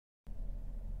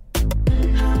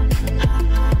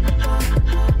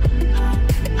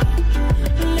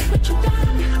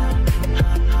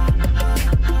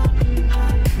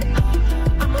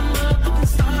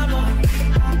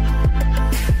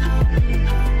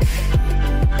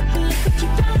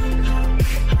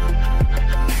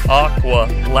Aqua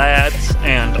lads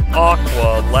and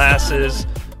aqua lasses,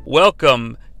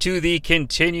 welcome to the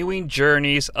continuing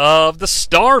journeys of the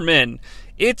STARMAN.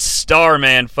 It's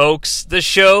STARMAN, folks, the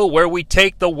show where we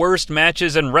take the worst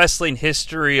matches in wrestling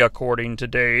history, according to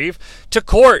Dave, to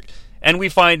court, and we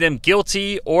find them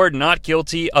guilty or not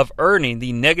guilty of earning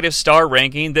the negative star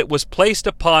ranking that was placed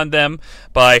upon them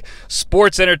by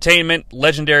sports entertainment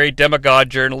legendary demigod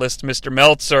journalist Mr.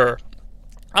 Meltzer.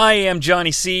 I am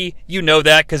Jonnie Sea. You know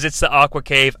that because it's the Aqua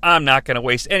Cave. I'm not going to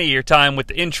waste any of your time with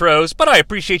the intros, but I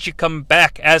appreciate you coming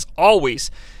back as always.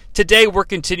 Today we're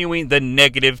continuing the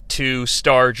 -2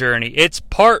 star journey. It's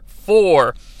part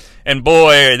 4. And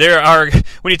boy,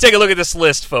 when you take a look at this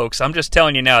list, folks, I'm just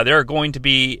telling you now, there are going to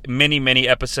be many, many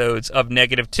episodes of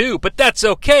 -2, but that's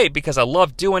okay because I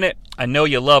love doing it. I know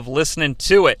you love listening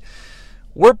to it.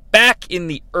 We're back in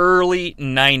the early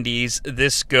 90s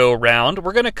this go-round.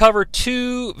 We're going to cover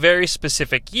 2 very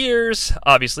specific years.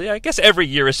 Obviously, I guess every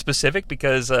year is specific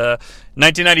because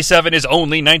 1997 is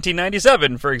only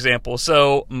 1997, for example.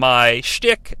 So my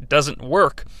shtick doesn't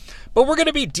work. But we're going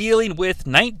to be dealing with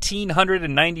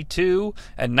 1992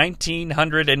 and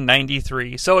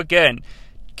 1993. So again,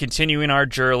 continuing our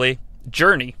journey.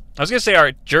 I was going to say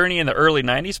our journey in the early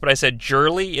 90s, but I said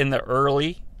Jurley in the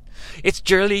early. It's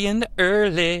Jurley in the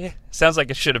early. Sounds like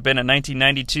it should have been a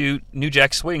 1992 New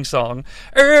Jack Swing song.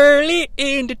 Early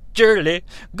in the Jurley,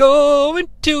 going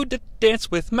to the dance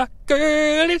with my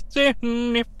girlies.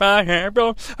 If I have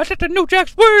I let the New Jack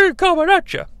Swing coming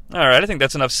at you. Alright, I think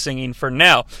that's enough singing for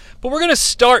now. But we're going to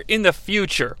start in the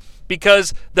future.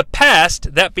 Because the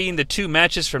past, that being the 2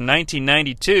 matches from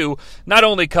 1992, not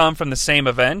only come from the same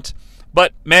event,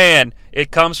 but man,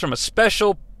 it comes from a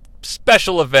special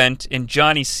event in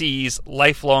Jonnie Sea's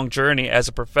lifelong journey as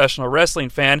a professional wrestling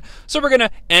fan. So we're going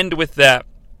to end with that.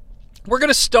 We're going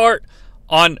to start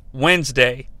on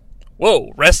Wednesday.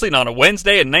 Whoa, wrestling on a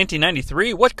Wednesday in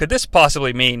 1993? What could this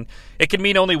possibly mean? It can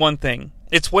mean only one thing.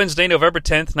 It's Wednesday, November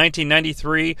 10th,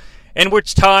 1993, and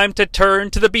it's time to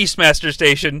turn to the Beastmaster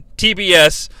station,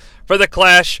 TBS, for the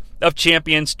Clash of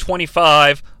Champions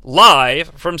 25,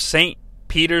 live from St.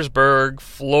 Petersburg,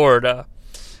 Florida.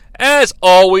 As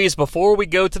always, before we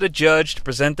go to the judge to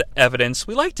present the evidence,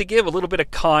 we like to give a little bit of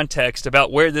context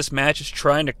about where this match is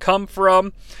trying to come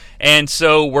from, and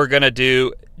so we're going to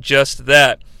do just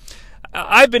that.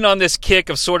 I've been on this kick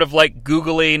of sort of like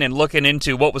Googling and looking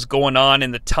into what was going on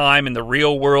in the time in the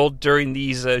real world during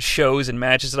these shows and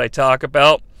matches that I talk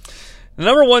about. The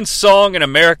number 1 song in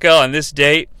America on this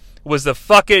date was the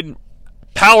fucking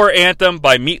power anthem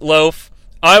by Meatloaf,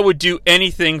 I Would Do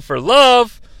Anything for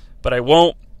Love, but I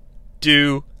won't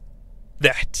do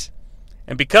that.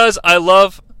 And because I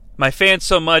love my fans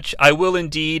so much, I will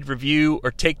indeed review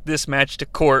or take this match to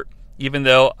court, even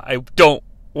though I don't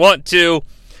want to,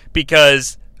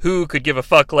 because who could give a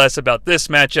fuck less about this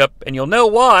matchup? And you'll know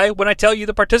why when I tell you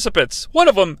the participants. One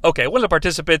of the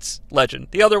participants, legend.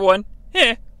 The other one,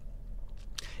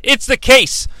 It's the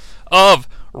case of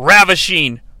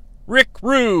Ravishing Rick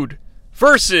Rude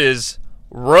versus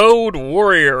Road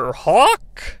Warrior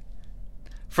Hawk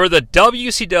for the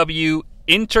WCW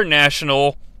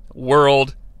International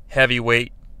World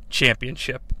Heavyweight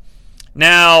Championship.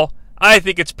 Now, I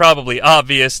think it's probably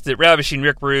obvious that Ravishing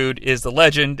Rick Rude is the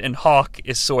legend and Hawk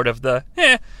is sort of the,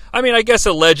 I guess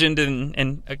a legend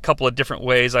in a couple of different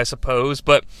ways, I suppose.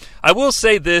 But I will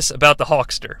say this about the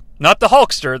Hawkster. Not the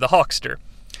Hulkster, the Hawkster.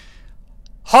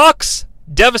 Hawk's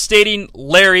devastating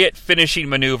lariat finishing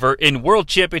maneuver in World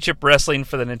Championship Wrestling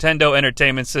for the Nintendo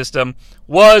Entertainment System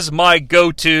was my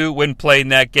go-to when playing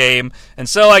that game, and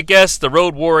so I guess the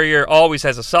Road Warrior always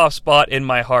has a soft spot in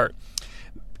my heart.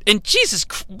 And Jesus,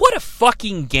 what a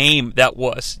fucking game that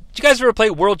was. Did you guys ever play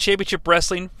World Championship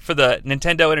Wrestling for the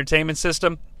Nintendo Entertainment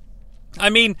System? I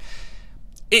mean,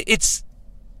 it's...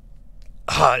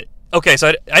 okay,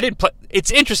 so I didn't play...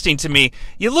 It's interesting to me.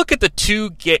 You look at the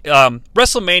 2...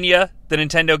 WrestleMania, the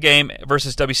Nintendo game,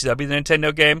 versus WCW, the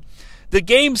Nintendo game. The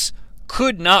games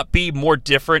could not be more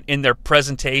different in their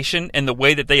presentation and the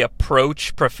way that they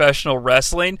approach professional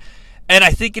wrestling. And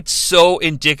I think it's so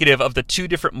indicative of the 2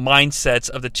 different mindsets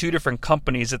of the 2 different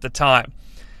companies at the time.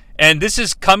 And this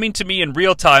is coming to me in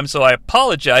real time, so I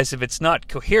apologize if it's not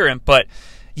coherent. But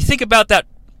you think about that,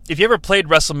 if you ever played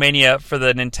WrestleMania for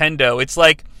the Nintendo, it's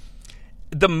like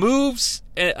the moves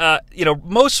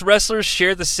most wrestlers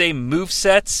share the same move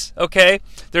sets. Okay,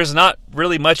 there's not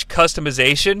really much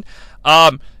customization.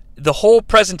 The whole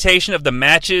presentation of the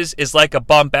matches is like a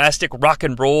bombastic rock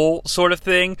and roll sort of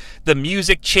thing. The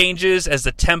music changes as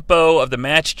the tempo of the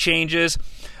match changes.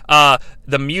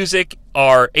 The music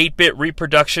are 8-bit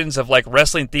reproductions of like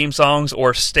wrestling theme songs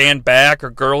or Stand Back or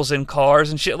Girls in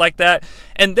Cars and shit like that.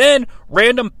 And then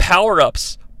random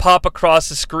power-ups pop across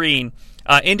the screen,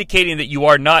 indicating that you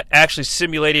are not actually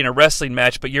simulating a wrestling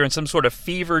match, but you're in some sort of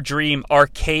fever dream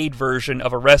arcade version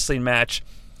of a wrestling match.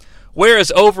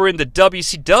 Whereas over in the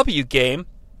WCW game,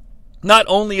 not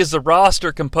only is the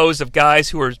roster composed of guys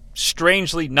who are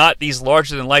strangely not these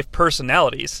larger-than-life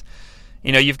personalities.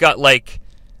 You've got like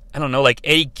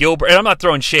Eddie Gilbert, and I'm not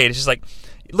throwing shade. It's just like,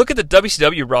 look at the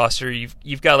WCW roster.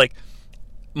 You've got like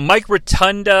Mike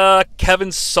Rotunda,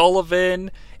 Kevin Sullivan,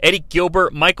 Eddie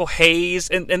Gilbert, Michael Hayes,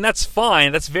 and that's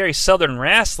fine. That's very Southern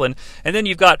wrestling. And then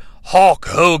you've got Hulk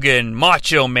Hogan,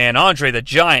 Macho Man, Andre the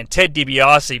Giant, Ted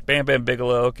DiBiase, Bam Bam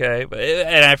Bigelow, okay.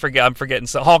 And I'm forgetting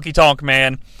some Honky Tonk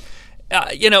Man.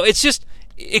 It's just,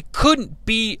 it couldn't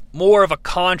be more of a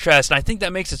contrast, and I think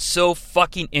that makes it so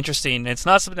fucking interesting. It's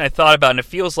not something I thought about, and it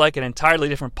feels like an entirely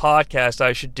different podcast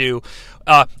I should do.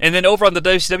 And then over on the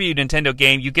WCW Nintendo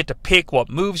game, you get to pick what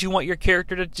moves you want your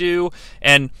character to do,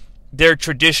 and their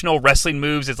traditional wrestling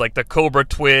moves is like the Cobra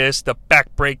Twist, the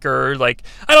Backbreaker, like,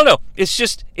 I don't know.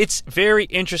 It's very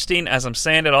interesting as I'm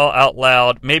saying it all out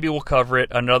loud. Maybe we'll cover it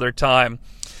another time.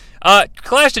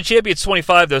 Clash of Champions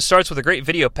 25, though, starts with a great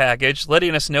video package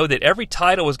letting us know that every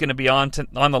title is going to be on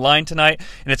the line tonight,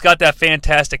 and it's got that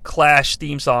fantastic Clash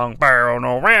theme song.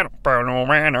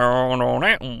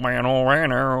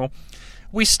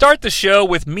 We start the show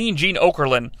with Mean Gene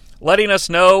Okerlund letting us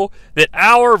know that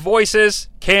our voices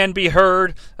can be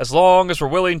heard as long as we're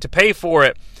willing to pay for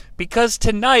it. Because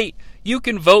tonight, you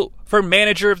can vote for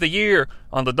Manager of the Year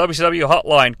on the WCW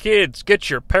hotline. Kids,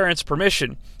 get your parents'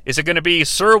 permission. Is it going to be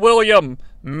Sir William,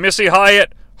 Missy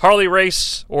Hyatt, Harley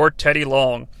Race, or Teddy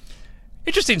Long?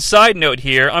 Interesting side note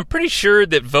here, I'm pretty sure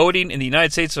that voting in the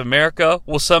United States of America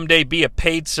will someday be a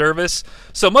paid service.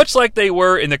 So much like they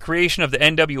were in the creation of the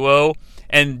NWO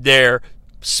and their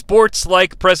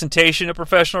sports-like presentation of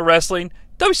professional wrestling,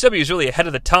 WCW is really ahead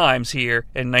of the times here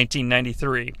in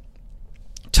 1993.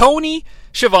 Tony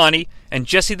Schiavone and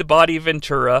Jesse the Body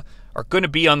Ventura are going to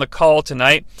be on the call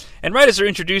tonight, and right as they're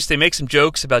introduced, they make some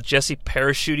jokes about Jesse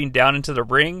parachuting down into the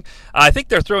ring. I think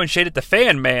they're throwing shade at the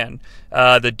Fan Man,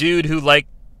 the dude who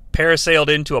parasailed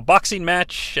into a boxing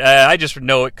match. I just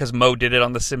know it because Mo did it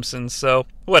on The Simpsons, so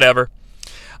whatever.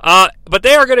 But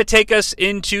they are going to take us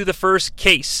into the first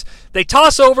case. They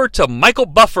toss over to Michael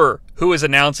Buffer, who is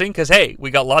announcing, because, hey,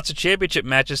 we got lots of championship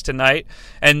matches tonight,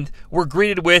 and we're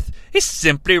greeted with, "It's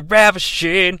simply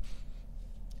ravishing."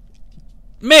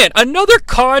 Man, another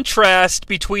contrast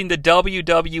between the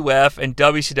WWF and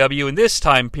WCW in this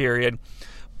time period.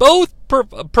 Both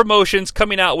promotions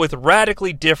coming out with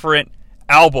radically different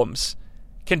albums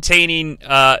containing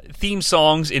theme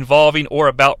songs involving or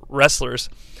about wrestlers.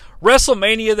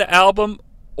 WrestleMania the album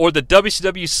or the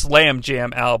WCW Slam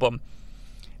Jam album.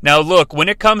 Now look, when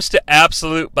it comes to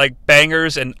absolute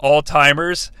bangers and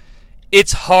all-timers,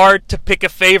 it's hard to pick a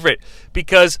favorite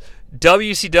because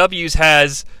WCW's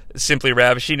has Simply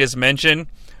Ravishing, as mentioned,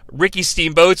 Ricky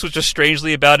Steamboat's, which is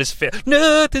strangely about his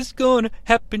nothing's gonna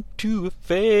happen to a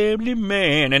family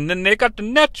man. And then they got the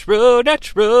natural,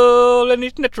 and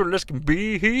he's natural as can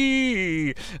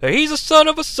be. He's a son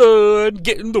of a son,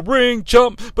 get in the ring,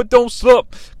 jump, but don't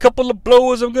slump. Couple of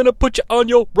blows, I'm gonna put you on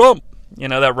your rump. You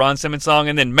know, that Ron Simmons song.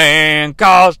 And then man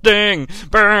costing,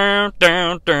 burn,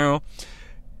 down.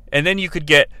 And then you could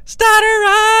get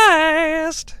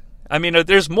Stutterized. I mean,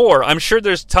 there's more. I'm sure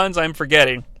there's tons I'm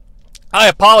forgetting. I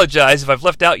apologize if I've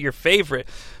left out your favorite.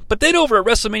 But then over at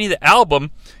WrestleMania the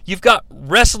album, you've got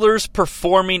wrestlers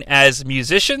performing as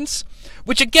musicians,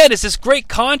 which again is this great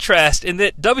contrast in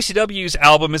that WCW's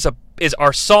album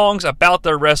are songs about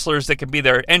their wrestlers that can be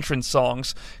their entrance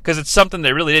songs, because it's something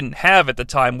they really didn't have at the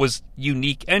time, was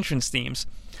unique entrance themes.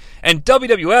 And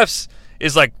WWF's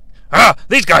is like,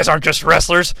 these guys aren't just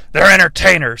wrestlers, they're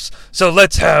entertainers. So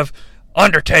let's have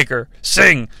Undertaker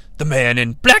sing The Man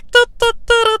in Black.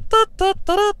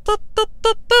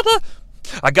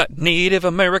 I got Native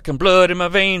American blood in my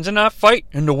veins, and I fight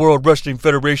in the World Wrestling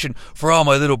Federation for all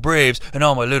my little braves and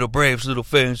all my little braves, little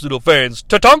fans.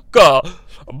 Tatanka,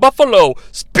 Buffalo,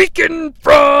 speaking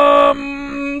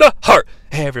from the heart.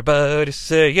 Everybody's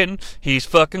saying he's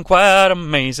fucking quite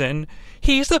amazing.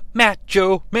 He's the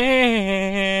Macho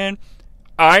Man.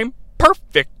 I'm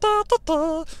perfect.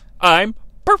 I'm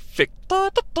perfect. Da,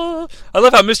 da, da. I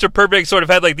love how Mr. Perfect sort of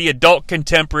had like the adult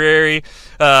contemporary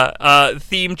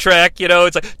theme track. You know,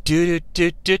 it's like do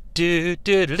do do do do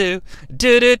do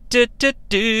do do do do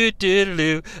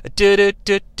do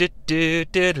do do do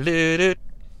do do.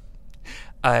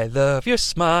 I love your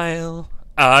smile.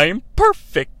 I'm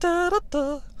perfect. Da, da,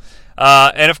 da.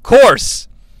 And of course,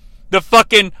 the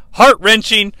fucking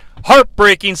heart-wrenching,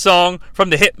 heartbreaking song from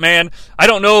the Hitman. I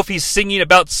don't know if he's singing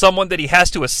about someone that he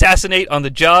has to assassinate on the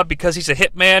job because he's a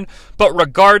hitman, but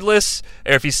regardless,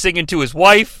 or if he's singing to his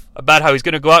wife about how he's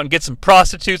going to go out and get some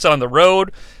prostitutes on the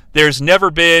road, there's never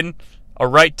been a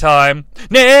right time.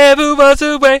 Never was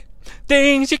a way.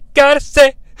 Things you gotta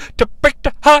say to break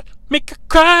the heart, make her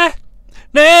cry.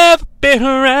 Never been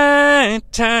a right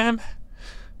time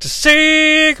to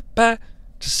say goodbye,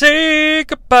 to say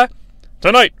goodbye.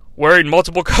 Tonight, wearing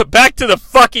multiple back to the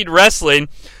fucking wrestling,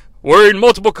 wearing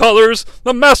multiple colors,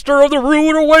 the master of the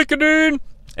rude awakening.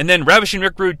 And then Ravishing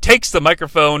Rick Rude takes the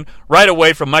microphone right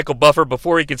away from Michael Buffer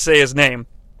before he could say his name.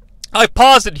 I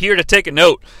paused it here to take a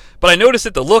note, but I noticed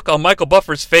that the look on Michael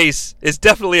Buffer's face is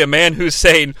definitely a man who's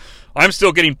saying, I'm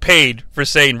still getting paid for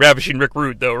saying Ravishing Rick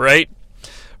Rude though, right?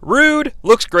 Rude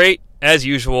looks great, as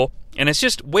usual. And it's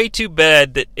just way too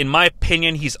bad that, in my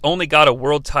opinion, he's only got a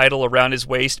world title around his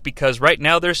waist because right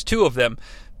now there's two of them.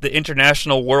 The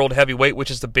International World Heavyweight,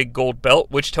 which is the big gold belt,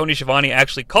 which Tony Schiavone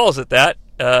actually calls it that,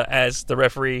 as the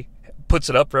referee puts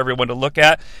it up for everyone to look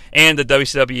at, and the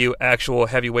WCW Actual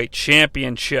Heavyweight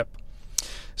Championship.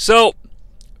 So,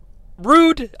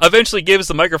 Rude eventually gives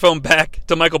the microphone back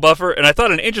to Michael Buffer, and I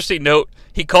thought an interesting note,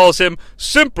 he calls him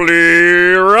simply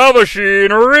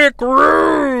Ravishing Rick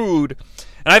Rude.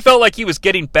 And I felt like he was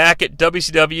getting back at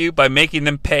WCW by making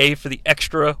them pay for the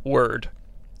extra word.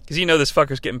 Because you know this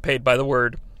fucker's getting paid by the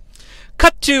word.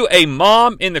 Cut to a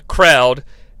mom in the crowd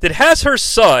that has her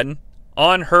son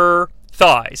on her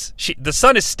thighs. The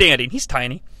son is standing. He's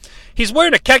tiny. He's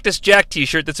wearing a Cactus Jack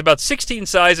t-shirt that's about 16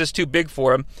 sizes too big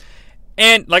for him.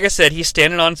 And like I said, he's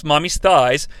standing on his mommy's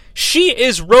thighs. She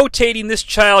is rotating this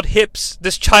child's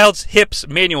hips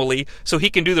manually so he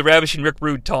can do the Ravishing Rick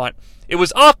Rude taunt. It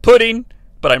was off-putting,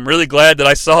 but I'm really glad that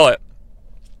I saw it.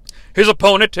 His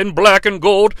opponent in black and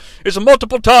gold is a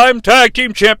multiple-time tag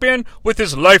team champion with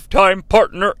his lifetime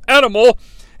partner, Animal.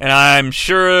 And I'm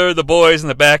sure the boys in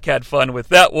the back had fun with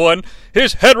that one.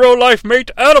 His hetero life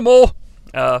mate, Animal.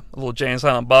 A little Jay and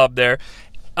Silent Bob there.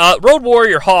 Road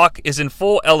Warrior Hawk is in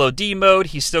full LOD mode.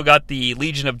 He's still got the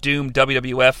Legion of Doom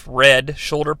WWF red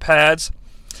shoulder pads.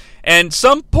 And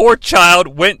some poor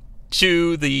child went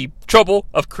to the trouble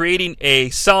of creating a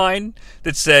sign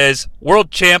that says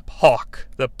World Champ Hawk,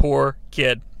 the poor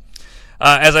kid.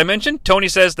 As I mentioned, Tony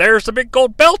says, there's the big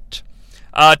gold belt.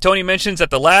 Tony mentions at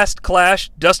the last clash,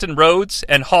 Dustin Rhodes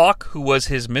and Hawk, who was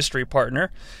his mystery partner,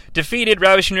 defeated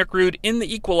Ravishing Rick Rude in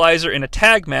the Equalizer in a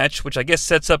tag match, which I guess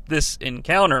sets up this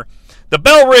encounter. The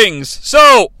bell rings,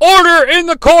 so order in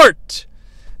the court!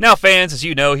 Now, fans, as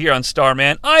you know, here on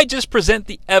Starman, I just present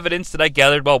the evidence that I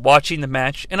gathered while watching the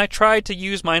match, and I try to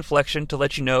use my inflection to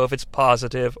let you know if it's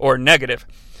positive or negative.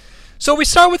 So we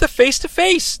start with a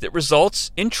face-to-face that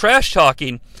results in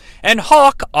trash-talking, and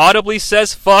Hawk audibly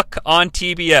says fuck on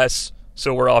TBS,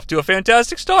 so we're off to a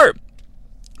fantastic start.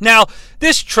 Now,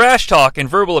 this trash talk and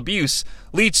verbal abuse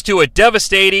leads to a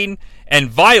devastating and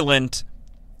violent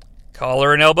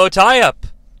collar and elbow tie-up,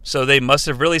 so they must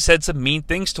have really said some mean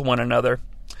things to one another.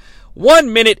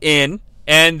 1 minute in,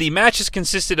 and the matches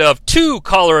consisted of 2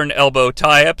 collar and elbow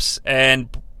tie-ups and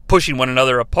pushing one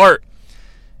another apart.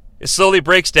 It slowly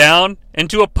breaks down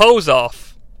into a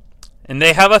pose-off, and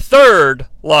they have a third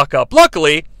lock-up.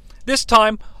 Luckily, this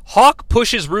time, Hawk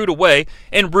pushes Rude away,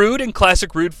 and Rude in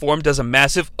classic Rude form does a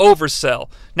massive oversell.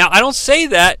 Now, I don't say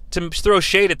that to throw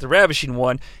shade at the Ravishing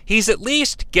one. He's at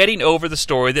least getting over the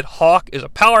story that Hawk is a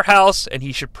powerhouse, and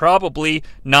he should probably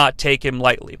not take him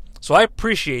lightly. So I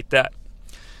appreciate that.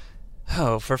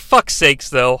 Oh, for fuck's sakes,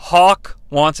 though, Hawk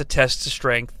wants a test of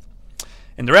strength.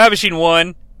 And the Ravishing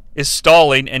one is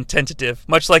stalling and tentative,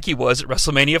 much like he was at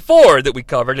WrestleMania 4 that we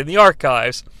covered in the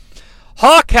archives.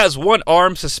 Hawk has one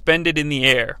arm suspended in the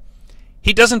air.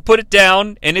 He doesn't put it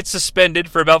down, and it's suspended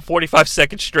for about 45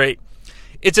 seconds straight.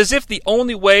 It's as if the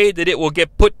only way that it will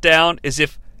get put down is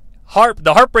if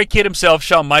the Heartbreak Kid himself,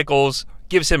 Shawn Michaels,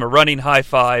 gives him a running high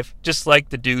five, just like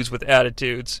the dudes with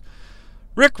attitudes.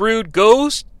 Rick Rude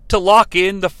goes to lock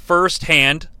in the first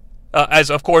hand,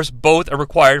 as of course both are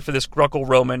required for this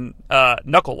Greco-Roman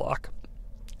knuckle lock.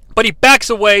 But he backs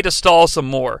away to stall some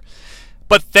more.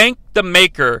 But thank the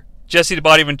maker, Jesse the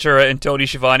Body Ventura and Tony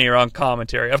Schiavone are on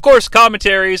commentary. Of course,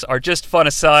 commentaries are just fun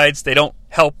asides. They don't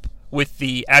help with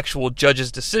the actual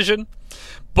judge's decision.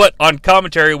 But on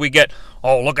commentary, we get,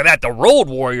 oh, look at that, the Road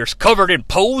Warrior's covered in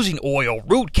posing oil.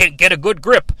 Rude can't get a good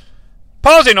grip.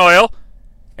 Posing oil?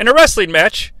 In a wrestling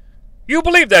match? You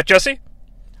believe that, Jesse?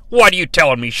 What are you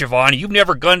telling me, Shivani? You've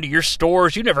never gone to your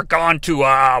stores? You've never gone to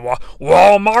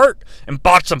Walmart and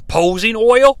bought some posing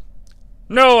oil?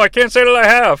 No, I can't say that I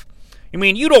have. You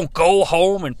mean you don't go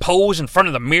home and pose in front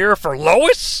of the mirror for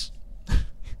Lois?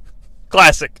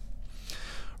 Classic.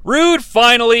 Rude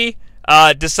finally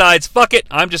decides, fuck it,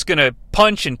 I'm just going to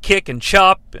punch and kick and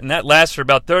chop, and that lasts for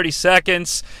about 30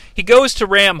 seconds. He goes to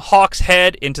ram Hawk's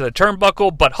head into the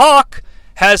turnbuckle, but Hawk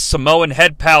has Samoan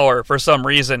head power for some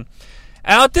reason.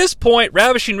 At this point,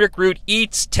 Ravishing Rick Rude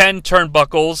eats 10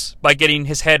 turnbuckles by getting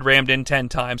his head rammed in 10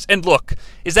 times. And look,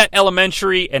 is that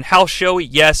elementary and house showy?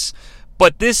 Yes,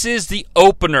 but this is the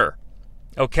opener.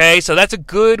 Okay, so that's a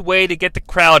good way to get the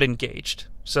crowd engaged.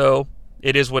 So,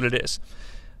 it is what it is.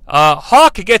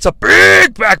 Hawk gets a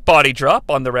big back body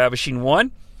drop on the Ravishing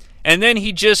one, and then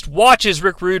he just watches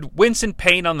Rick Rude wince in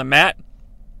pain on the mat,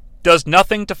 does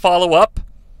nothing to follow up,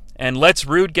 and lets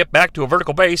Rude get back to a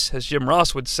vertical base, as Jim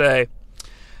Ross would say.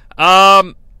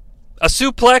 A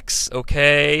suplex,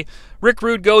 okay. Rick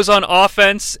Rude goes on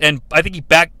offense, and I think he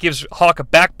gives Hawk a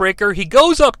backbreaker. He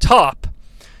goes up top,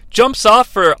 jumps off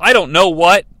for I don't know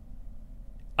what,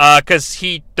 because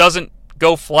he doesn't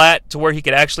go flat to where he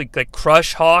could actually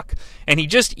crush Hawk, and he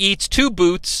just eats 2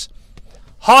 boots.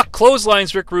 Hawk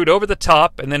clotheslines Rick Rude over the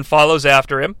top and then follows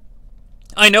after him.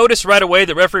 I noticed right away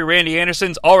that referee Randy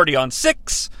Anderson's already on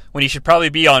 6 when he should probably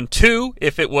be on 2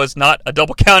 if it was not a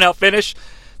double countout finish.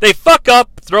 They fuck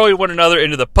up, throwing one another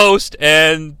into the post,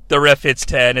 and the ref hits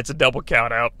 10. It's a double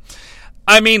countout.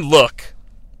 I mean, look,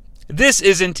 this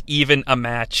isn't even a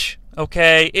match,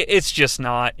 okay? It's just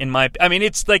not,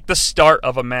 it's like the start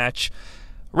of a match.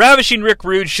 Ravishing Rick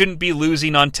Rude shouldn't be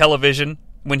losing on television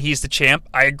when he's the champ.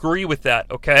 I agree with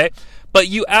that, okay? But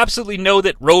you absolutely know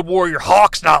that Road Warrior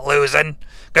Hawk's not losing,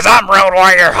 because I'm Road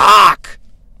Warrior Hawk.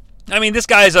 I mean, this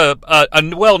guy's a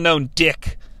well-known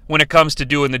dick when it comes to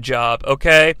doing the job,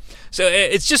 okay? So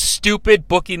it's just stupid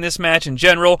booking this match in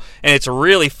general, and it's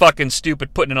really fucking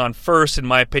stupid putting it on first, in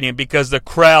my opinion, because the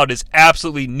crowd is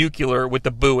absolutely nuclear with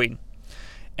the booing.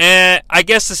 And I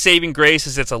guess the saving grace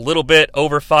is it's a little bit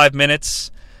over 5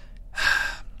 minutes,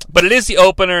 but it is the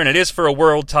opener, and it is for a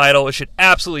world title. It should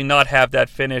absolutely not have that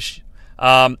finish.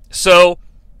 So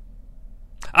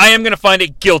I am going to find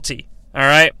it guilty, all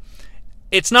right?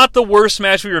 It's not the worst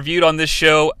match we reviewed on this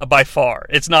show by far.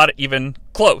 It's not even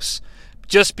close.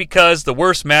 Just because the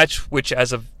worst match, which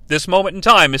as of this moment in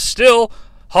time is still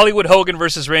Hollywood Hogan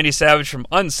versus Randy Savage from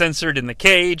Uncensored in the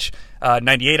Cage,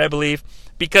 98 I believe,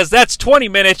 because that's 20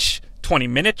 minutes,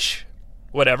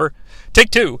 whatever. Take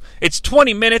 2. It's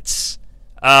 20 minutes,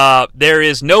 there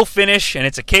is no finish, and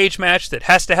it's a cage match that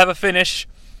has to have a finish,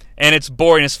 and it's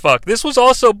boring as fuck. This was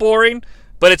also boring,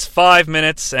 but it's 5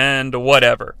 minutes and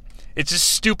whatever. It's just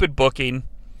stupid booking.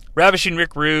 Ravishing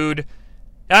Rick Rude.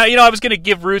 I was going to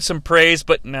give Rude some praise,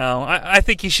 but no. I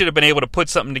think he should have been able to put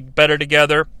something better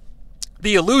together.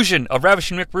 The illusion of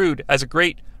Ravishing Rick Rude as a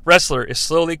great wrestler is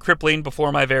slowly crippling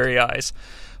before my very eyes.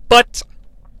 But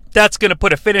that's going to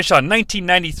put a finish on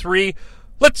 1993.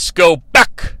 Let's go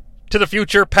back to the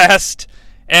future past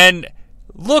and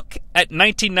look at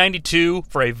 1992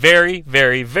 for a very,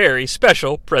 very, very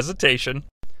special presentation.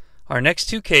 Our next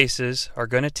 2 cases are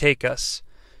going to take us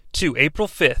to April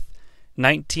 5th,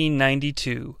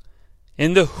 1992,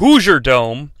 in the Hoosier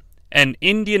Dome in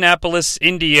Indianapolis,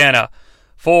 Indiana,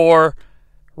 for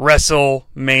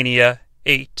WrestleMania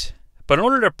 8. But in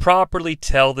order to properly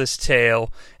tell this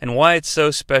tale and why it's so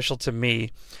special to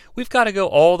me, we've got to go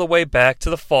all the way back to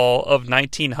the fall of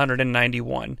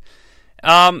 1991.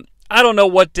 I don't know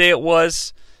what day it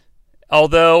was,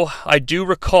 although I do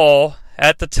recall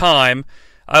at the time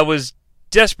I was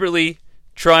desperately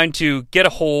trying to get a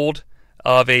hold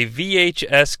of a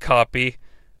VHS copy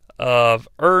of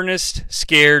Ernest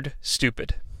Scared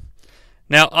Stupid.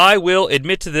 Now, I will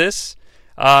admit to this,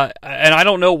 and I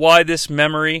don't know why this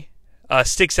memory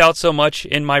sticks out so much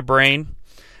in my brain.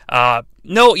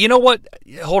 No, you know what?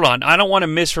 Hold on. I don't want to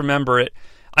misremember it.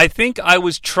 I think I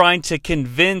was trying to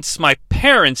convince my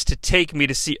parents to take me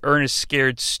to see Ernest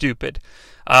Scared Stupid.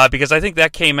 Because I think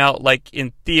that came out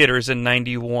in theaters in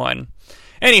 91.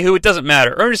 Anywho, it doesn't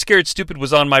matter. Ernest Scared Stupid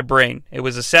was on my brain. It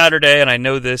was a Saturday, and I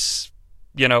know this,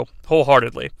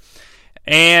 wholeheartedly.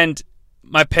 And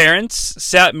my parents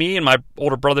sat me and my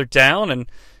older brother down, and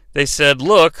they said,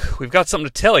 look, we've got something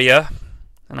to tell you.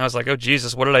 And I was like, oh,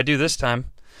 Jesus, what did I do this time?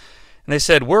 And they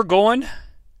said, we're going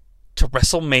to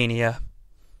WrestleMania.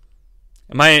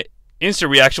 And my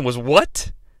instant reaction was,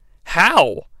 what?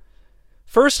 How?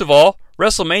 First of all,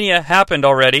 WrestleMania happened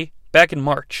already back in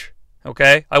March.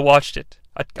 Okay? I watched it.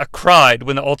 I cried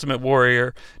when the Ultimate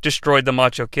Warrior destroyed the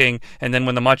Macho King, and then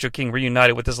when the Macho King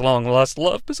reunited with his long-lost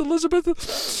love, Miss Elizabeth.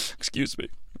 Excuse me.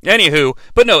 Anywho,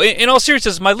 but no, in all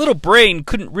seriousness, my little brain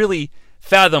couldn't really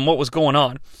fathom what was going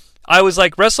on. I was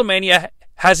like, WrestleMania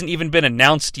hasn't even been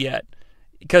announced yet.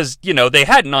 Because, they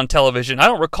hadn't on television. I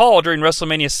don't recall during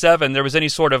WrestleMania 7 there was any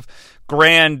sort of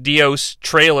grandiose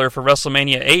trailer for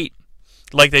WrestleMania 8,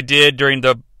 like they did during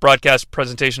the broadcast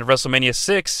presentation of WrestleMania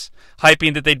 6,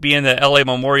 hyping that they'd be in the LA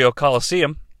Memorial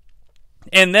Coliseum.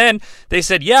 And then they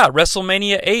said, yeah,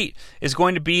 WrestleMania 8 is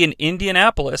going to be in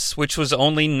Indianapolis, which was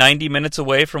only 90 minutes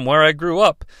away from where I grew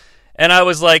up. And I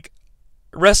was like,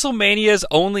 WrestleMania is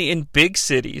only in big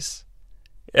cities.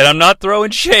 And I'm not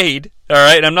throwing shade, all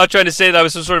right? And I'm not trying to say that I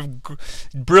was some sort of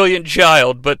brilliant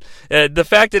child, but the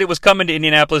fact that it was coming to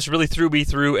Indianapolis really threw me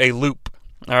through a loop,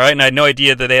 all right? And I had no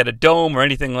idea that they had a dome or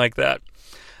anything like that.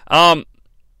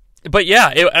 But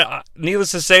yeah,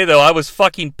 needless to say, though, I was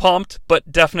fucking pumped,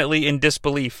 but definitely in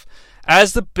disbelief.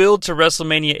 As the build to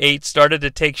WrestleMania 8 started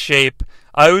to take shape,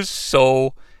 I was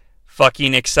so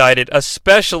fucking excited,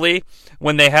 especially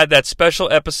when they had that special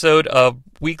episode of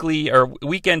weekly or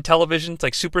weekend television,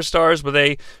 like Superstars, where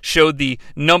they showed the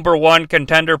number one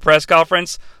contender press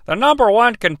conference. The number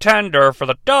one contender for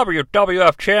the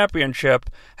WWF Championship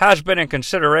has been in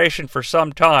consideration for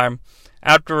some time.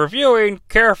 After reviewing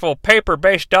careful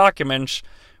paper-based documents,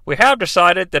 we have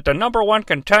decided that the number one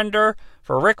contender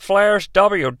for Ric Flair's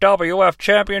WWF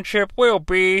Championship will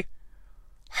be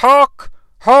Hulk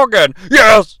Hogan.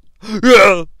 Yes!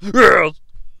 Yes! Yes!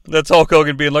 That's Hulk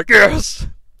Hogan being like, yes!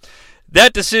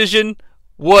 That decision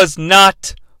was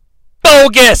not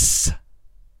bogus,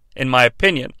 in my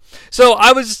opinion. So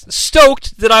I was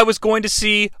stoked that I was going to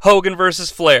see Hogan versus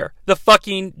Flair, the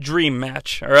fucking dream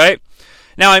match, alright?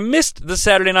 Now, I missed the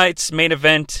Saturday night's main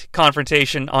event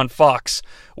confrontation on Fox,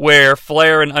 where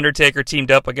Flair and Undertaker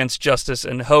teamed up against Justice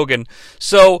and Hogan.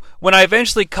 So, when I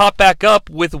eventually caught back up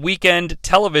with weekend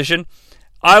television,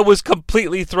 I was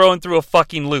completely thrown through a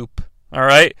fucking loop,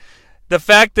 alright? The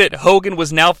fact that Hogan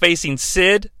was now facing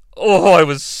Sid, I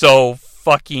was so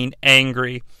fucking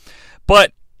angry.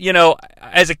 But,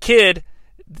 as a kid,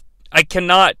 I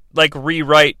cannot,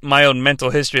 rewrite my own mental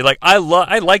history. I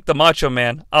like the Macho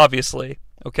Man, obviously,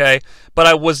 okay? But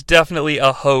I was definitely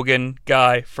a Hogan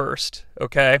guy first,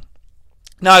 okay?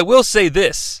 Now, I will say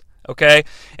this, okay?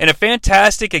 And a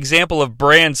fantastic example of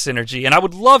brand synergy, and I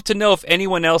would love to know if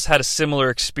anyone else had a similar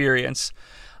experience.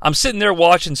 I'm sitting there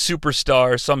watching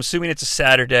Superstars, so I'm assuming it's a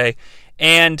Saturday,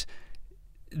 and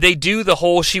they do the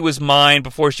whole she was mine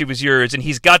before she was yours, and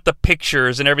he's got the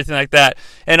pictures and everything like that,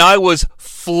 and I was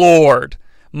floored.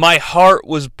 My heart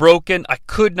was broken. I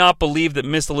could not believe that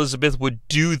Miss Elizabeth would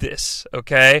do this,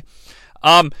 okay?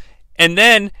 And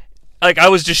then, I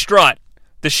was distraught.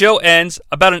 The show ends.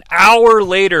 About an hour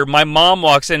later, my mom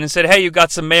walks in and said, hey, you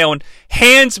got some mail, and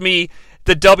hands me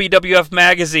the WWF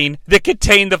magazine that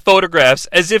contained the photographs,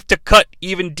 as if to cut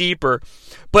even deeper.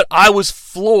 But I was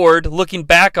floored looking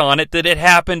back on it that it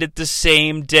happened at the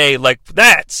same day.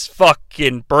 That's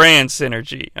fucking brand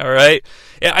synergy, alright?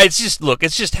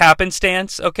 It's just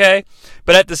happenstance, okay?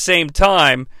 But at the same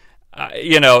time,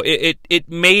 it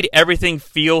made everything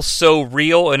feel so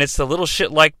real, and it's the little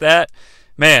shit like that.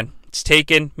 Man, it's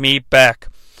taken me back.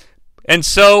 And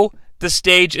so, the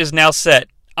stage is now set.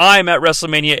 I'm at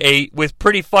WrestleMania 8 with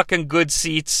pretty fucking good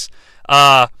seats.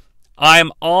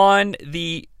 I'm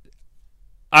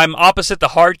opposite the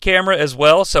hard camera as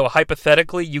well, so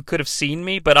hypothetically you could have seen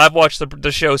me, but I've watched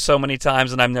the show so many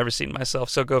times and I've never seen myself,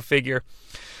 so go figure.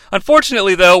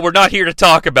 Unfortunately, though, we're not here to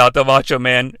talk about the Macho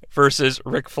Man versus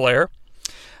Ric Flair.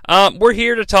 We're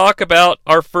here to talk about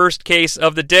our first case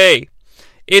of the day.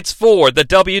 It's for the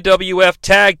WWF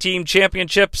Tag Team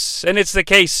Championships, and it's the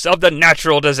case of the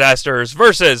Natural Disasters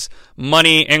versus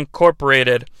Money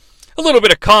Incorporated. A little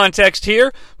bit of context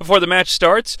here before the match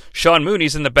starts. Sean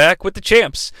Mooney's in the back with the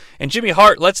champs, and Jimmy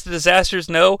Hart lets the Disasters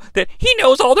know that he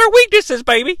knows all their weaknesses,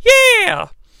 baby. Yeah!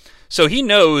 So he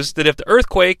knows that if the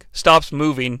earthquake stops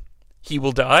moving, he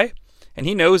will die, and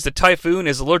he knows that Typhoon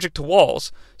is allergic to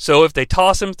walls, so if they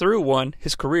toss him through one,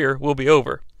 his career will be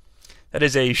over. That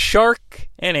is a shark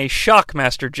and a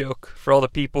shockmaster joke for all the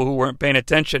people who weren't paying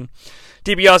attention.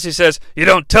 DiBiase says, you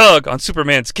don't tug on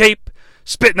Superman's cape,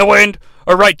 spit in the wind,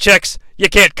 or write checks you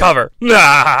can't cover.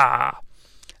 Nah!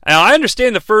 Now, I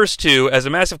understand the first two as a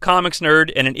massive comics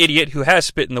nerd and an idiot who has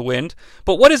spit in the wind,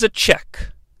 but what is a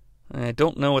check? I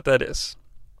don't know what that is.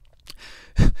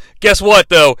 Guess what,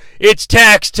 though? It's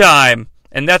tax time!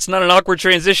 And that's not an awkward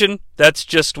transition, that's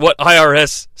just what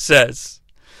IRS says.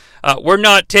 We're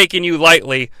not taking you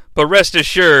lightly, but rest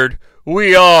assured,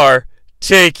 we are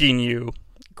taking you.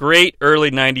 Great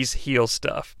early 90s heel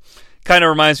stuff. Kind of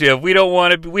reminds me of,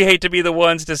 we hate to be the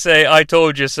ones to say, I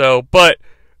told you so, but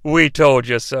we told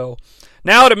you so.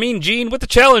 Now to Mean Gene with the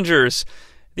challengers.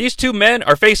 These two men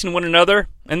are facing one another,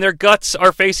 and their guts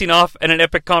are facing off in an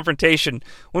epic confrontation.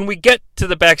 When we get to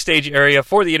the backstage area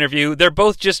for the interview, they're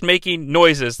both just making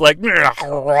noises like...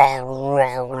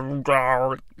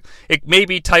 It may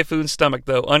be Typhoon's stomach,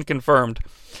 though, unconfirmed.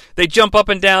 They jump up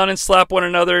and down and slap one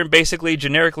another and basically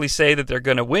generically say that they're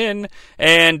going to win.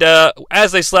 And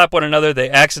as they slap one another, they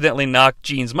accidentally knock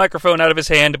Gene's microphone out of his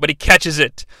hand, but he catches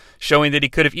it, showing that he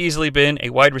could have easily been a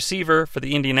wide receiver for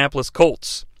the Indianapolis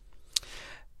Colts.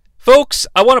 Folks,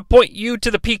 I want to point you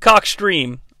to the Peacock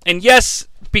stream. And yes,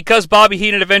 because Bobby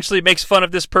Heenan eventually makes fun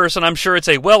of this person, I'm sure it's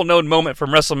a well-known moment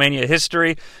from WrestleMania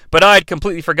history, but I'd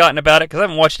completely forgotten about it because I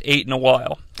haven't watched 8 in a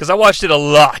while. Because I watched it a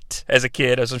lot as a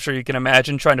kid, as I'm sure you can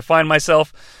imagine, trying to find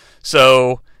myself.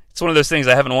 So it's one of those things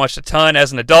I haven't watched a ton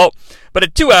as an adult. But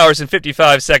at 2 hours and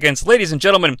 55 seconds, ladies and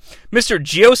gentlemen, Mr.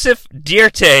 Joseph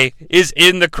Dierte is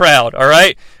in the crowd, all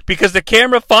right? Because the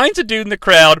camera finds a dude in the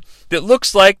crowd that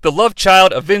looks like the love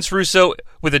child of Vince Russo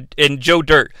and Joe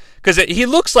Dirt. Because he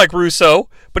looks like Russo,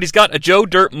 but he's got a Joe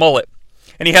Dirt mullet.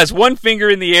 And he has one finger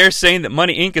in the air saying that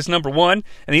Money Inc. is number one,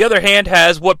 and the other hand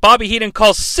has what Bobby Heenan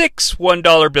calls 6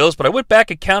 $1 bills, but I went back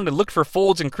and counted and looked for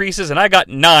folds and creases, and I got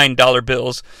 $9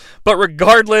 bills. But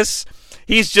regardless,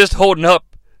 he's just holding up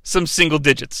some single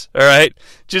digits, all right?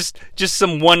 Just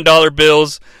some $1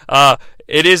 bills.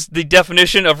 It is the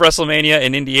definition of WrestleMania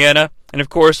in Indiana. And of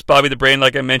course, Bobby the Brain,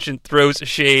 like I mentioned, throws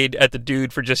shade at the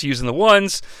dude for just using the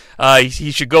ones.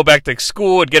 He should go back to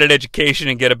school and get an education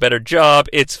and get a better job.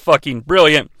 It's fucking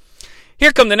brilliant.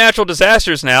 Here come the natural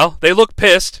disasters now. They look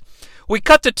pissed. We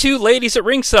cut to 2 ladies at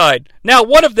ringside. Now,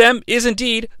 one of them is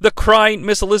indeed the crying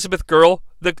Miss Elizabeth girl,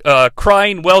 the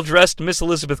crying, well-dressed Miss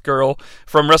Elizabeth girl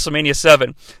from WrestleMania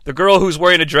 7. The girl who's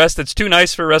wearing a dress that's too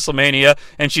nice for WrestleMania,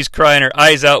 and she's crying her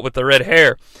eyes out with the red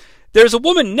hair. There's a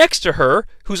woman next to her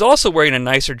who's also wearing a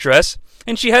nicer dress,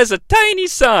 and she has a tiny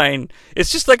sign.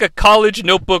 It's just like a college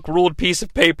notebook ruled piece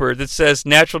of paper that says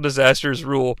natural disasters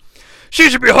rule. She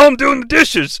should be home doing the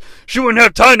dishes. She wouldn't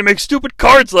have time to make stupid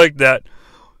cards like that.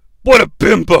 What a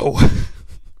bimbo.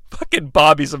 Fucking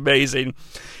Bobby's amazing.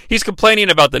 He's complaining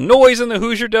about the noise in the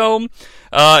Hoosier Dome.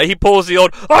 He pulls the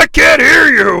old, I can't hear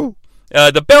you.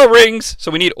 The bell rings,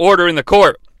 so we need order in the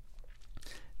court.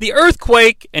 The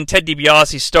Earthquake and Ted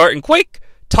DiBiase start, and Quake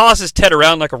tosses Ted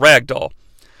around like a rag doll.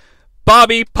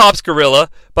 Bobby pops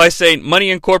Gorilla by saying Money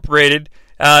Incorporated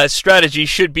strategy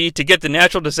should be to get the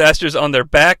natural disasters on their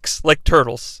backs like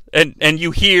turtles. And you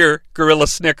hear Gorilla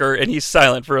snicker, and he's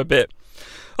silent for a bit.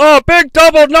 Oh, big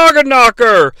double noggin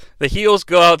knocker! The heels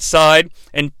go outside,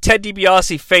 and Ted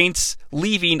DiBiase faints,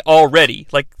 leaving already.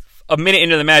 Like a minute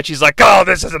into the match, he's like, oh,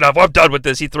 this is enough, I'm done with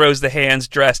this. He throws the hands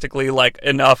drastically, like,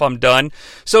 enough, I'm done.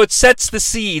 So it sets the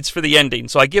seeds for the ending,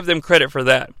 so I give them credit for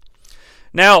that.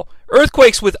 Now,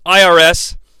 Earthquake's with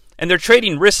IRS, and they're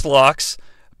trading wrist locks,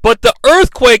 but the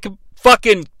Earthquake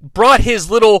fucking brought his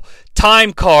little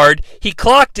time card, he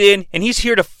clocked in, and he's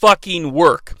here to fucking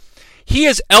work. He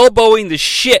is elbowing the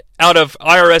shit out of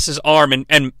IRS's arm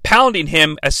and pounding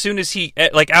him as soon as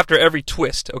after every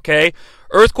twist, okay?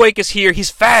 Earthquake is here. He's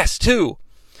fast, too.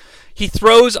 He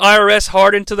throws IRS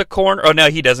hard into the corner. Oh, no,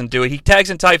 he doesn't do it. He tags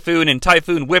in Typhoon, and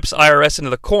Typhoon whips IRS into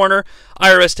the corner.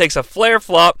 IRS takes a flare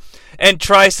flop and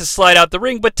tries to slide out the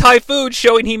ring, but Typhoon,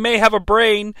 showing he may have a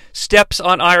brain, steps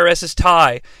on IRS's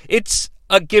tie. It's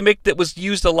a gimmick that was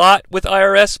used a lot with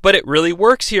IRS, but it really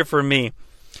works here for me.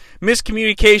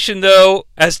 Miscommunication, though,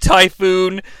 as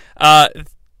Typhoon, Ted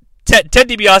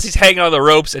DiBiase's hanging on the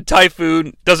ropes, and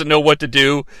Typhoon doesn't know what to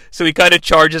do, so he kind of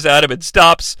charges at him and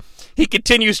stops. He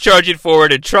continues charging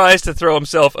forward and tries to throw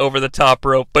himself over the top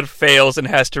rope, but fails and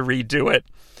has to redo it.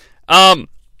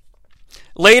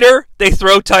 Later, they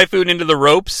throw Typhoon into the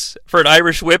ropes for an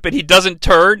Irish whip, and he doesn't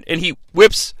turn, and he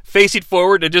whips facing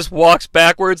forward and just walks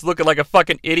backwards looking like a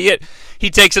fucking idiot. He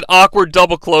takes an awkward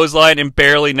double clothesline and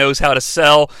barely knows how to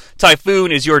sell.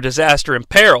 Typhoon is your disaster in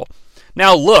peril.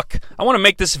 Now look, I want to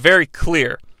make this very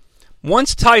clear.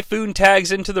 Once Typhoon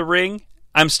tags into the ring,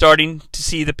 I'm starting to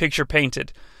see the picture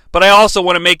painted. But I also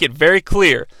want to make it very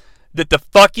clear that the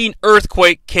fucking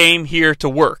Earthquake came here to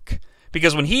work.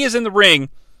 Because when he is in the ring,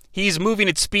 he's moving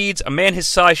at speeds a man his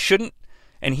size shouldn't,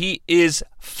 and he is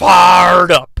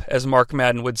fired up, as Mark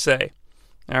Madden would say.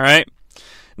 All right?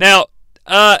 Now,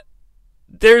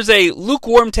 there's a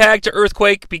lukewarm tag to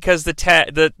Earthquake because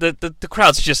the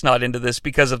crowd's just not into this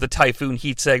because of the Typhoon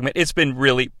Heat segment. It's been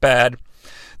really bad.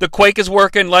 The Quake is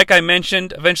working, like I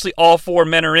mentioned. Eventually, all 4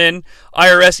 men are in.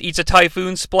 IRS eats a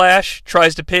typhoon splash,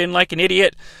 tries to pin like an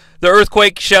idiot. The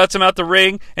Earthquake shouts him out the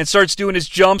ring and starts doing his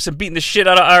jumps and beating the shit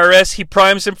out of IRS. He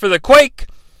primes him for the Quake,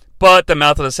 but the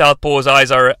mouth of the South Pole's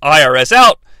eyes are IRS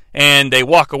out, and they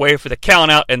walk away for the count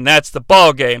out, and that's the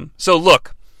ball game. So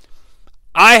look,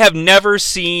 I have never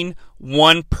seen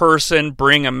one person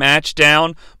bring a match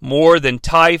down more than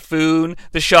Typhoon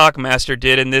the Shockmaster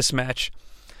did in this match.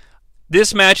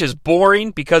 This match is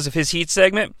boring because of his heat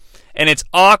segment, and it's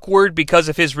awkward because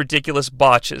of his ridiculous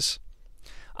botches.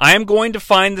 I am going to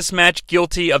find this match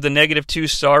guilty of the negative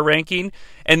 2-star ranking,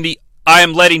 and I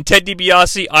am letting Ted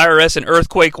DiBiase, IRS, and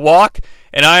Earthquake walk,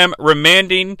 and I am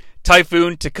remanding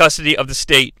Typhoon to custody of the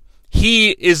state.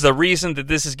 He is the reason that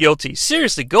this is guilty.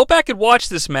 Seriously, go back and watch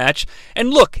this match,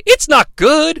 and look, it's not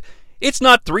good. It's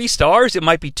not 3 stars. It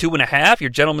might be 2.5, your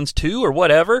gentleman's 2, or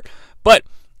whatever. But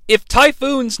if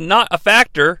Typhoon's not a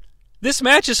factor, this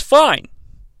match is fine.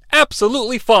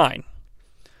 Absolutely fine.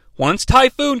 Once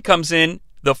Typhoon comes in,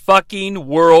 the fucking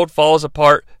world falls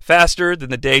apart faster than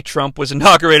the day Trump was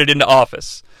inaugurated into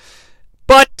office.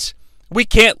 But we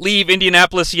can't leave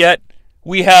Indianapolis yet.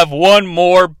 We have one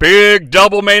more big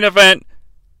double main event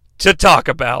to talk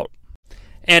about.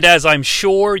 And as I'm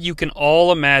sure you can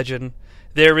all imagine,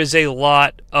 there is a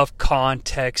lot of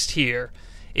context here.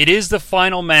 It is the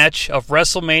final match of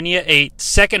WrestleMania 8,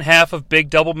 second half of big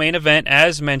double main event,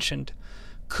 as mentioned.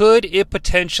 Could it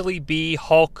potentially be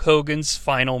Hulk Hogan's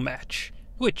final match?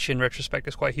 Which, in retrospect,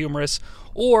 is quite humorous.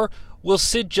 Or will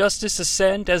Sid Justice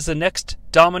ascend as the next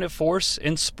dominant force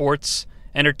in sports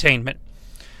entertainment?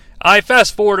 I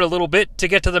fast forward a little bit to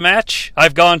get to the match.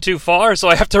 I've gone too far, so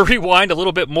I have to rewind a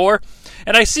little bit more.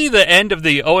 And I see the end of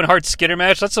the Owen Hart-Skinner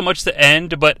match. Not so much the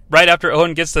end, but right after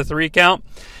Owen gets the 3 count.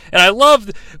 And I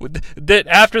love that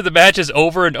after the match is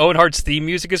over and Owen Hart's theme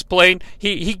music is playing,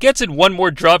 he gets in one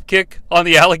more drop kick on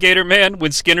the Alligator Man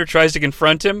when Skinner tries to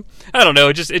confront him. I don't know,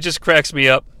 it just cracks me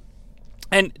up.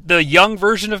 And the young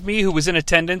version of me, who was in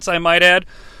attendance, I might add,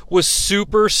 was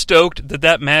super stoked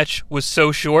that match was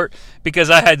so short because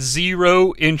I had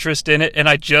zero interest in it and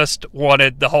I just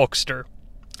wanted the Hulkster.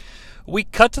 We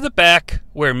cut to the back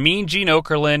where Mean Gene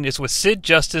Okerlund is with Sid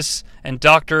Justice and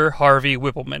Dr. Harvey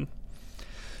Whippleman.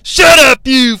 Shut up,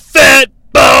 you fat,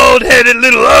 bald-headed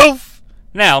little oaf!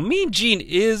 Now, Mean Gene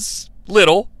is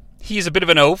little. He's a bit of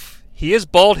an oaf. He is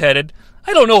bald-headed.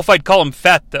 I don't know if I'd call him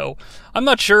fat, though. I'm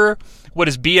not sure what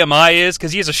his BMI is,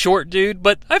 because he is a short dude,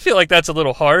 but I feel like that's a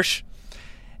little harsh.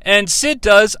 And Sid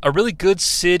does a really good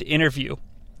Sid interview.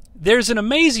 There's an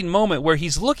amazing moment where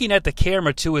he's looking at the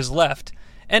camera to his left,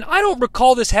 and I don't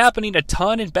recall this happening a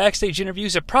ton in backstage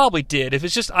interviews. It probably did. If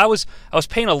it's just I was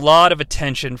paying a lot of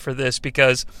attention for this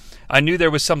because I knew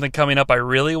there was something coming up I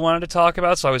really wanted to talk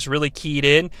about, so I was really keyed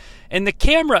in. And the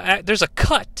camera, there's a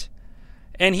cut,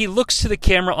 and he looks to the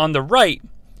camera on the right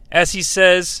as he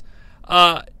says,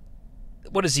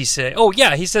 what does he say? Oh,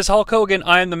 yeah, he says, Hulk Hogan,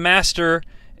 I am the master.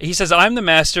 He says, I'm the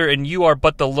master, and you are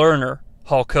but the learner,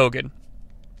 Hulk Hogan.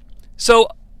 So,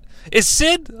 is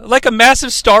Sid like a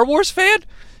massive Star Wars fan?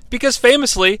 Because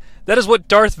famously, that is what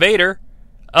Darth Vader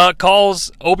says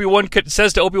to Obi-Wan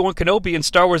Kenobi in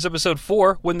Star Wars Episode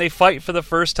 4 when they fight for the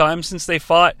first time since they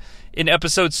fought in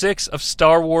Episode 6 of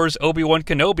Star Wars Obi-Wan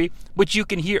Kenobi, which you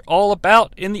can hear all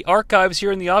about in the archives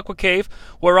here in the Aqua Cave,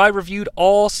 where I reviewed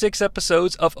all 6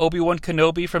 episodes of Obi-Wan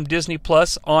Kenobi from Disney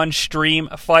Plus on Stream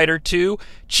Fighter 2.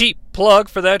 Cheap plug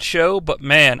for that show, but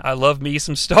man, I love me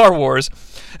some Star Wars.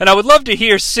 And I would love to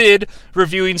hear Sid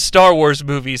reviewing Star Wars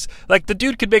movies. Like, the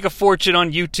dude could make a fortune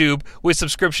on YouTube with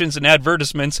subscriptions and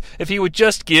advertisements if he would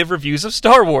just give reviews of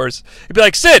Star Wars. He'd be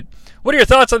like, Sid, what are your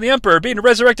thoughts on the Emperor being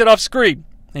resurrected off screen?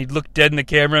 And he'd look dead in the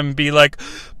camera and be like,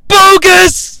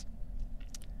 bogus!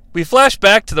 We flash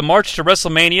back to the march to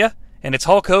WrestleMania, and it's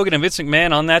Hulk Hogan and Vince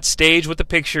McMahon on that stage with the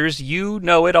pictures. You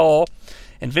know it all.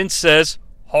 And Vince says,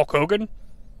 Hulk Hogan,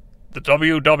 the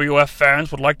WWF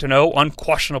fans would like to know,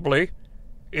 unquestionably,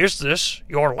 is this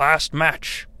your last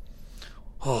match?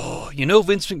 Oh, you know,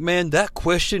 Vince McMahon, that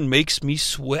question makes me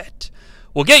sweat.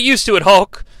 Well, get used to it,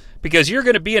 Hulk, because you're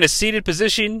going to be in a seated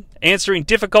position answering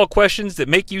difficult questions that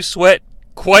make you sweat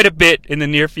quite a bit in the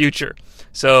near future.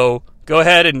 So go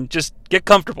ahead and just get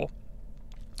comfortable.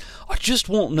 I just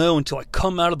won't know until I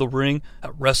come out of the ring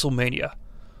at WrestleMania.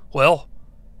 Well,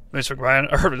 I'm Vince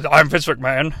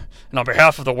McMahon, and on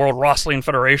behalf of the World Wrestling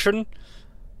Federation,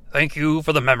 thank you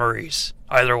for the memories,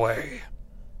 either way.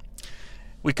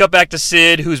 We cut back to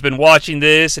Sid, who's been watching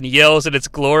this, and he yells that it's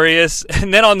glorious.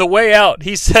 And then on the way out,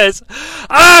 he says,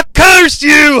 I curse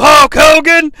you, Hulk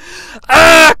Hogan!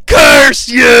 I curse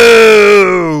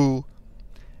you!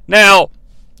 Now,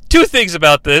 Two things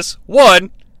about this.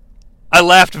 One, I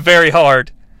laughed very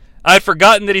hard. I'd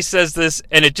forgotten that he says this,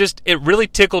 and it really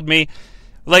tickled me.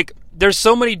 Like, there's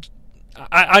so many...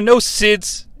 I know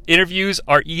Sid's interviews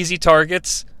are easy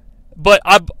targets, but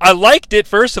I liked it,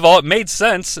 first of all. It made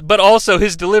sense, but also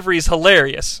his delivery is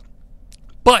hilarious.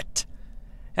 But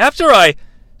after I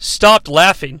stopped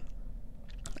laughing,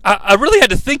 I really had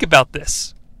to think about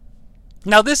this.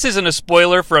 Now, this isn't a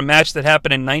spoiler for a match that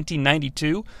happened in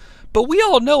 1992, but we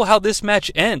all know how this match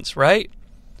ends, right?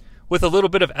 With a little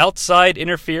bit of outside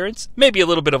interference, maybe a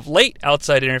little bit of late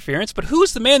outside interference, but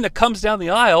who's the man that comes down the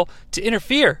aisle to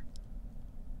interfere?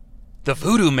 The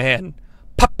Voodoo Man.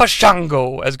 Papa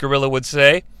Shango, as Gorilla would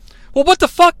say. Well, what the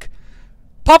fuck?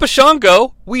 Papa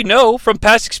Shango, we know from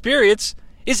past experience,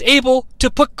 is able to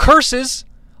put curses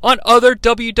on other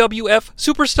WWF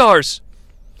superstars.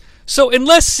 So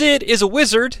unless Sid is a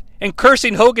wizard and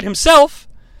cursing Hogan himself,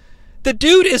 the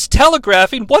dude is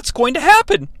telegraphing what's going to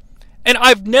happen. And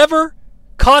I've never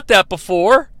caught that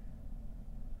before.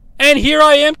 And here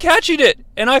I am catching it.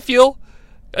 And I feel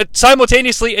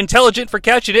simultaneously intelligent for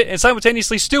catching it and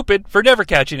simultaneously stupid for never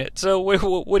catching it. So what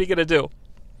are you going to do?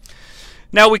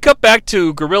 Now we cut back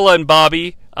to Gorilla and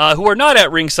Bobby, who are not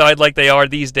at ringside like they are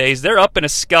these days. They're up in a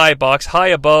skybox high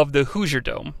above the Hoosier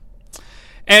Dome.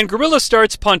 And Gorilla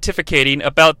starts pontificating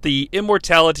about the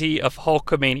immortality of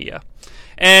Hulkamania.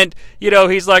 And,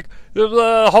 he's like,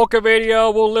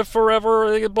 Hulkamania will live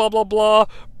forever, blah, blah, blah.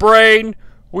 Brain,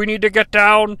 we need to get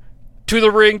down to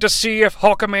the ring to see if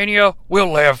Hulkamania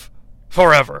will live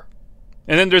forever.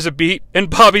 And then there's a beat, and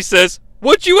Bobby says,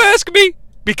 "Would you ask me?"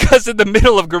 Because in the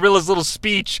middle of Gorilla's little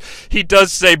speech, he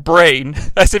does say brain,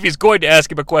 as if he's going to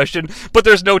ask him a question, but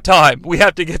there's no time. We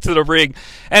have to get to the ring.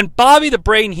 And Bobby the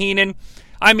Brain Heenan,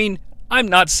 I mean, I'm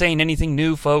not saying anything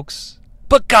new, folks,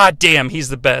 but goddamn, he's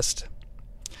the best.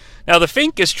 Now, the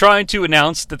Fink is trying to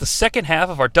announce that the second half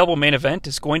of our double main event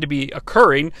is going to be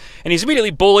occurring, and he's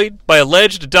immediately bullied by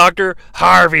alleged Dr.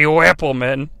 Harvey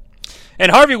Whippleman.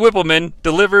 And Harvey Whippleman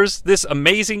delivers this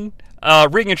amazing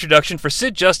ring introduction for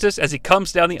Sid Justice as he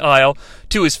comes down the aisle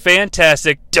to his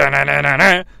fantastic theme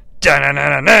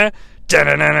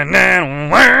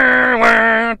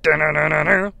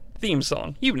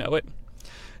song. You know it.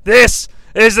 This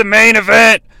is the main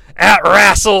event at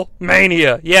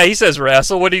WrestleMania. Yeah, he says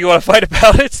wrestle. What do you want to fight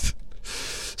about it?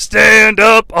 Stand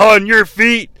up on your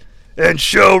feet and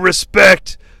show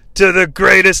respect to the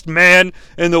greatest man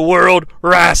in the World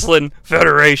Wrestling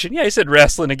Federation. Yeah, he said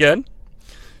wrestling again.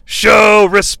 Show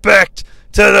respect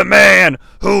to the man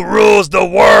who rules the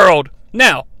world.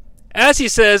 Now, as he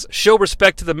says, show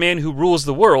respect to the man who rules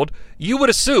the world, you would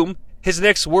assume his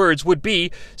next words would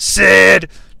be Sid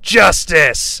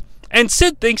Justice. And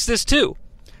Sid thinks this too,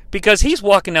 because he's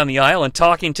walking down the aisle and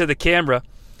talking to the camera,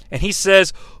 and he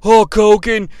says, Hulk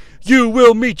Hogan, you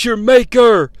will meet your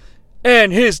maker,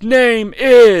 and his name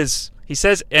is... He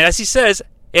says, as he says,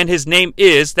 and his name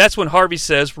is, that's when Harvey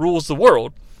says, rules the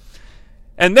world.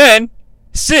 And then,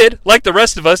 Sid, like the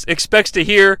rest of us, expects to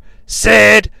hear,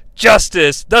 Sid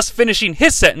Justice, thus finishing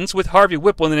his sentence with Harvey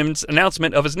Whippleman's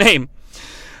announcement of his name.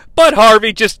 But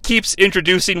Harvey just keeps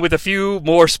introducing with a few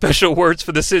more special words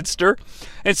for the Sidster,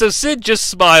 and so Sid just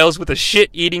smiles with a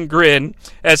shit-eating grin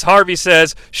as Harvey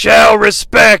says, show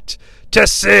respect to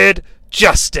Sid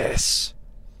Justice.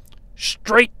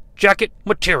 Straight jacket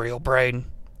material, Brain,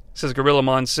 says Gorilla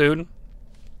Monsoon.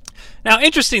 Now,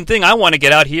 interesting thing I want to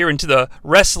get out here into the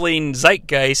wrestling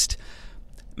zeitgeist.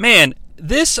 Man,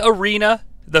 this arena,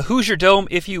 the Hoosier Dome,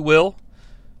 if you will,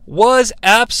 was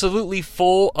absolutely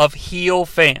full of heel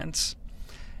fans.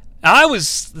 Now, I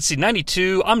was,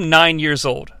 92, I'm 9 years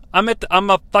old. I'm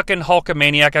a fucking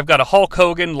Hulkamaniac. I've got a Hulk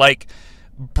Hogan,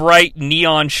 bright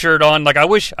neon shirt on. I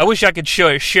wish I could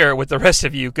share it with the rest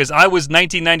of you, because I was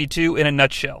 1992 in a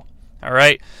nutshell. All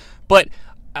right? But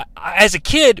as a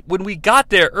kid, when we got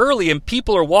there early and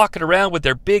people are walking around with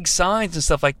their big signs and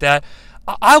stuff like that,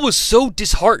 I was so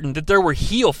disheartened that there were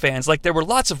heel fans. There were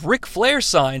lots of Ric Flair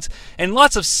signs and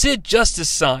lots of Sid Justice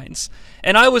signs.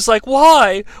 And I was like,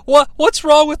 why? What's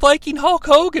wrong with liking Hulk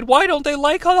Hogan? Why don't they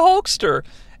like the Hulkster?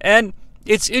 And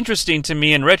it's interesting to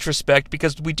me in retrospect,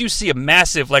 because we do see a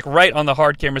massive, right on the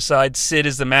hard camera side, Sid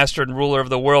is the master and ruler of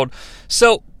the world.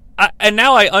 So, and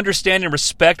now I understand and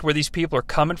respect where these people are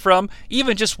coming from,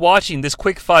 even just watching this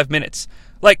quick 5 minutes.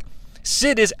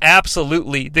 Sid is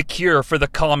absolutely the cure for the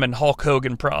common Hulk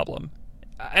Hogan problem.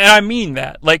 And I mean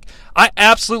that. I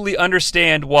absolutely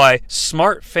understand why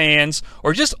smart fans,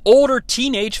 or just older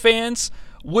teenage fans,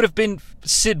 would have been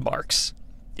Sid marks.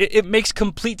 It makes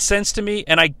complete sense to me,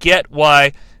 and I get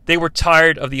why they were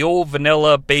tired of the old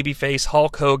vanilla babyface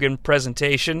Hulk Hogan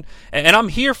presentation, and I'm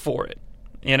here for it.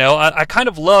 You know, I kind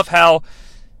of love how,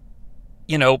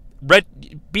 you know,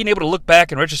 being able to look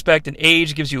back in retrospect and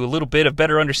age gives you a little bit of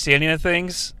better understanding of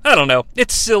things. I don't know.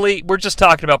 It's silly. We're just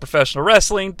talking about professional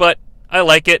wrestling, but I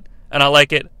like it, and I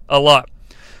like it a lot.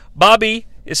 Bobby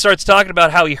starts talking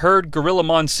about how he heard Gorilla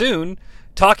Monsoon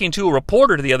talking to a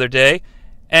reporter the other day,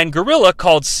 and Gorilla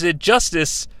called Sid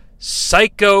Justice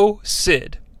Psycho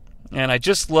Sid. And I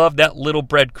just love that little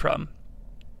breadcrumb.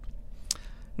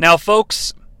 Now,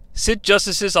 folks, Sid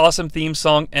Justice's awesome theme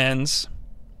song ends,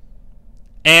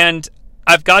 and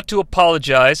I've got to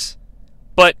apologize,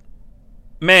 but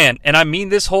man, and I mean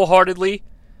this wholeheartedly,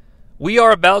 we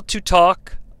are about to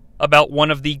talk about one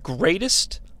of the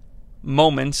greatest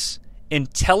moments in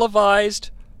televised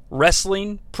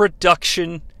wrestling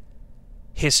production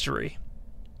history.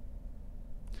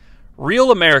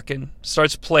 Real American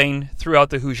starts playing throughout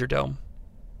the Hoosier Dome.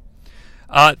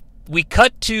 We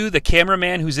cut to the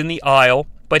cameraman who's in the aisle,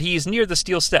 but he's near the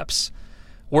steel steps.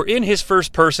 We're in his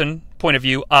first person point of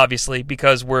view, obviously,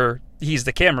 because he's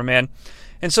the cameraman.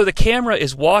 And so the camera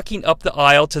is walking up the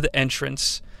aisle to the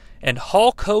entrance, and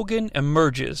Hulk Hogan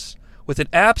emerges with an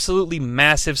absolutely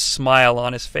massive smile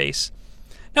on his face.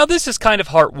 Now, this is kind of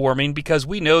heartwarming because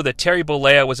we know that Terry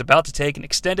Bollea was about to take an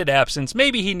extended absence.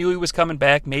 Maybe he knew he was coming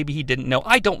back. Maybe he didn't know.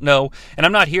 I don't know. And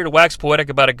I'm not here to wax poetic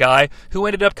about a guy who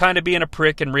ended up kind of being a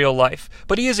prick in real life.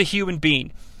 But he is a human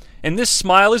being. And this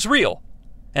smile is real.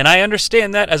 And I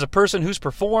understand that as a person who's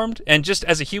performed and just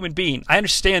as a human being. I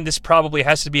understand this probably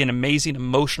has to be an amazing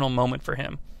emotional moment for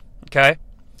him. Okay?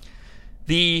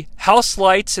 The house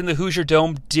lights in the Hoosier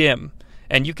Dome dim.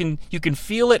 And you can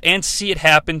feel it and see it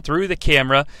happen through the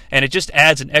camera, and it just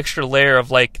adds an extra layer of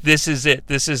like, this is it.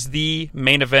 This is the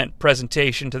main event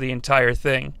presentation to the entire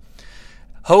thing.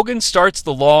 Hogan starts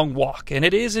the long walk, and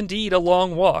it is indeed a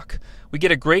long walk. We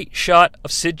get a great shot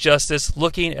of Sid Justice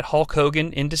looking at Hulk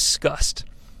Hogan in disgust.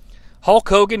 Hulk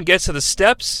Hogan gets to the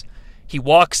steps. He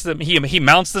walks them. He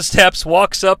mounts the steps,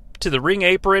 walks up to the ring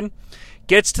apron,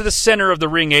 gets to the center of the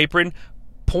ring apron,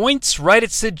 points right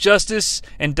at Sid Justice,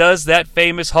 and does that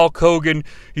famous Hulk Hogan,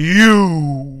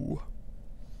 you.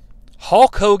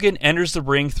 Hulk Hogan enters the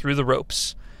ring through the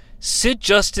ropes. Sid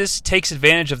Justice takes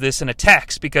advantage of this and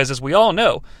attacks, because as we all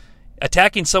know,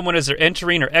 attacking someone as they're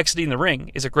entering or exiting the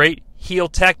ring is a great heel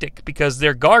tactic, because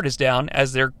their guard is down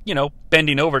as they're,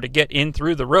 bending over to get in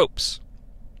through the ropes.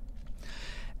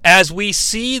 As we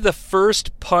see the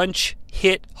first punch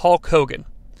hit Hulk Hogan,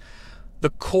 the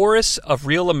chorus of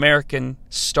Real American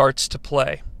starts to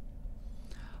play.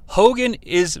 Hogan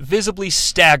is visibly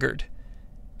staggered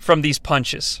from these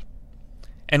punches.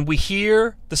 And we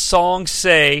hear the song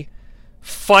say,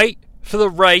 "Fight for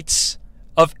the rights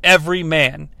of every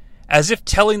man," as if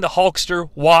telling the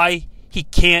Hulkster why he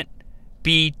can't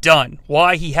be done,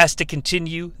 why he has to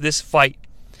continue this fight.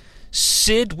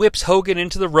 Sid whips Hogan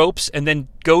into the ropes and then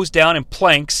goes down and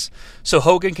planks so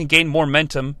Hogan can gain more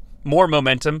momentum,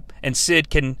 and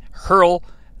Sid can hurl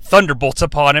thunderbolts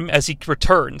upon him as he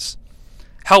returns.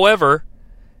 However,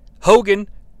 Hogan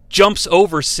jumps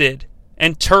over Sid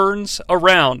and turns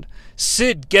around.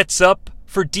 Sid gets up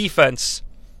for defense.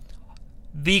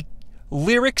 The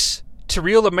lyrics to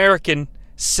Real American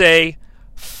say,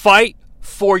 "Fight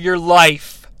for your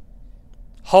life."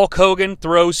 Hulk Hogan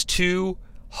throws 2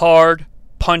 hard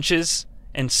punches,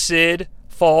 and Sid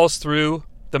falls through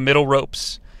the middle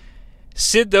ropes.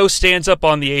 Sid, though, stands up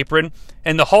on the apron,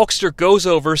 and the Hulkster goes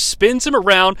over, spins him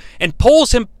around, and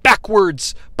pulls him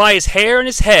backwards by his hair and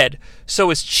his head, so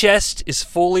his chest is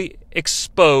fully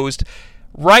exposed,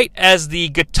 right as the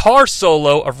guitar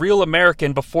solo of Real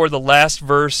American before the last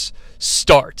verse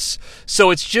starts.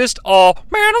 So it's just all...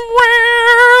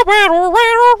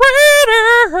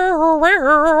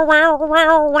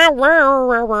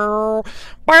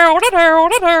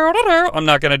 I'm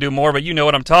not going to do more, but you know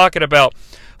what I'm talking about.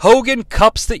 Hogan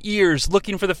cups the ears,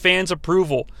 looking for the fans'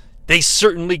 approval. They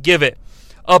certainly give it.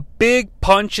 A big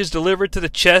punch is delivered to the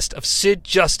chest of Sid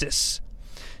Justice.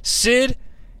 Sid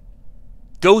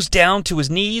goes down to his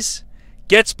knees,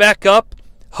 gets back up.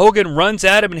 Hogan runs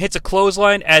at him and hits a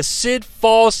clothesline as Sid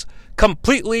falls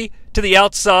completely to the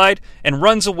outside and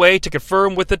runs away to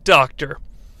confirm with the doctor.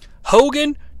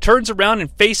 Hogan turns around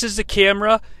and faces the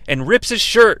camera and rips his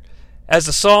shirt, as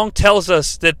the song tells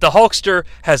us that the Hulkster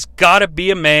has got to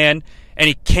be a man and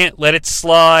he can't let it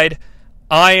slide.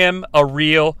 I am a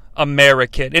real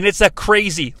American. And it's that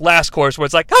crazy last chorus where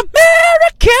it's like,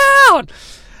 American!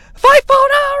 Fight for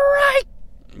the right!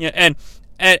 Yeah,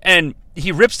 and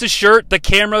he rips the shirt. The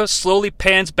camera slowly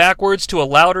pans backwards to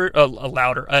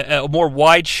a more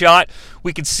wide shot.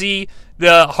 We can see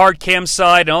the hard cam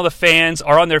side and all the fans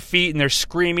are on their feet and they're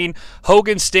screaming.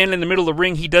 Hogan's standing in the middle of the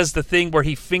ring. He does the thing where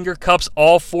he finger cups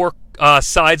all four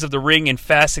sides of the ring in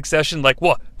fast succession, like,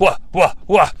 wah, wah, wah,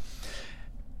 wah.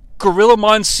 Gorilla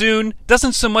Monsoon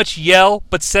doesn't so much yell,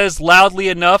 but says loudly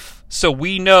enough so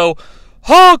we know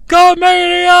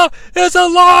Hulkamania is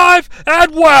alive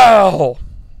and well.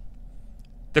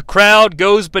 The crowd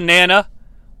goes banana.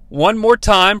 One more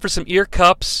time for some ear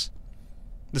cups.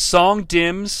 The song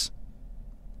dims,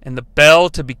 and the bell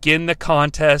to begin the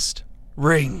contest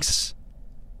rings.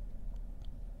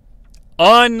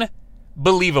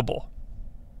 Unbelievable.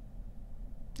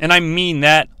 And I mean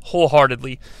that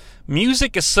wholeheartedly.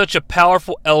 Music is such a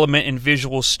powerful element in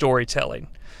visual storytelling.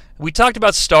 We talked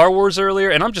about Star Wars earlier,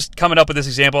 and I'm just coming up with this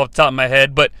example off the top of my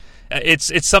head, but it's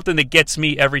something that gets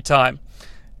me every time.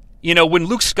 You know, when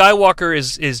Luke Skywalker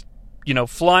is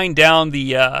flying down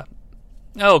the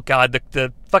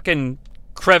the fucking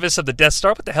crevice of the Death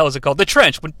Star. What the hell is it called? The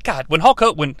trench. When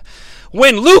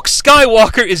Luke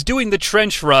Skywalker is doing the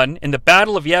trench run in the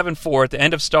Battle of Yavin 4 at the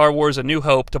end of Star Wars: A New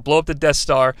Hope to blow up the Death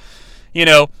Star,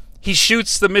 he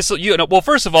shoots the missile. Well,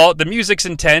 first of all, the music's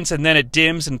intense, and then it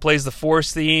dims and plays the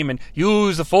Force theme, and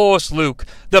use the Force, Luke.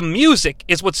 The music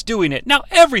is what's doing it. Now,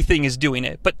 everything is doing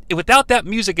it, but without that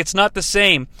music, it's not the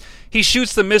same. He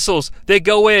shoots the missiles. They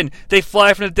go in. They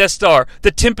fly from the Death Star.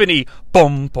 The timpani,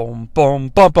 boom, boom, boom,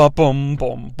 bum, bum, boom,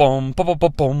 boom, boom, boom,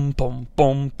 boom, boom, boom,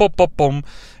 boom, boom, boom, boom.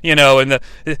 And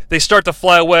they start to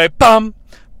fly away. Bum,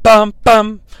 bum,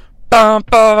 bum, bum,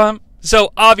 bum.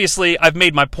 So obviously, I've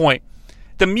made my point.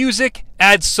 The music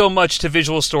adds so much to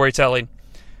visual storytelling.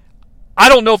 I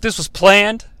don't know if this was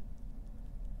planned,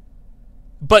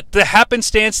 but the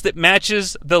happenstance that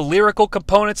matches the lyrical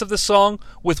components of the song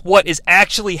with what is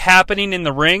actually happening in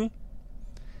the ring,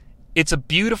 it's a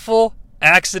beautiful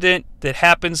accident that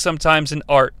happens sometimes in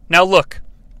art. Now look,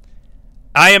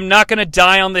 I am not going to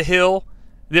die on the hill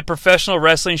that professional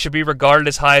wrestling should be regarded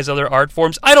as high as other art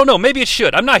forms. I don't know, maybe it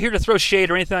should. I'm not here to throw shade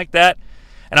or anything like that.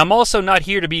 And I'm also not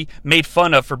here to be made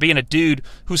fun of for being a dude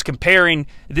who's comparing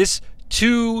this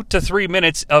 2 to 3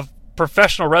 minutes of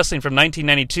professional wrestling from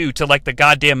 1992 to like the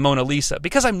goddamn Mona Lisa.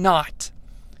 Because I'm not.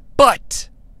 But,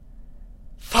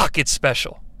 fuck, it's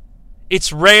special.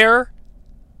 It's rare,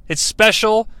 it's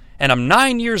special, and I'm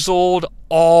 9 years old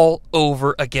all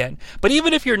over again. But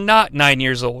even if you're not 9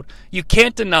 years old, you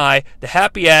can't deny the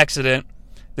happy accident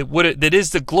that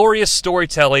is the glorious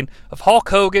storytelling of Hulk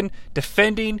Hogan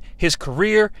defending his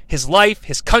career, his life,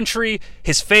 his country,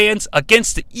 his fans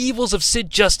against the evils of Sid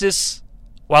Justice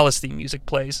while his theme music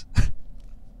plays.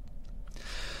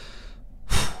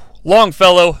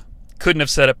 Longfellow couldn't have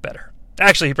said it better.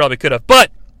 Actually, he probably could have. But,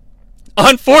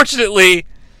 unfortunately,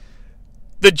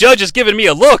 the judge has given me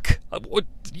a look.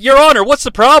 Your Honor, what's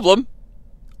the problem?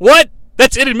 What?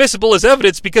 That's inadmissible as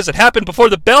evidence because it happened before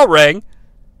the bell rang.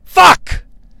 Fuck!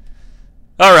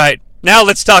 Alright, now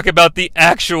let's talk about the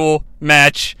actual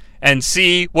match and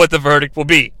see what the verdict will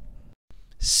be.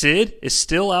 Sid is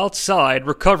still outside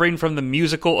recovering from the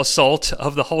musical assault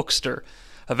of the Hulkster.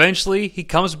 Eventually, he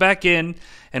comes back in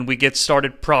and we get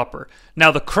started proper. Now,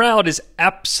 the crowd is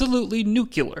absolutely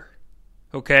nuclear.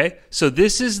 Okay? So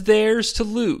this is theirs to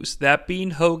lose, that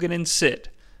being Hogan and Sid.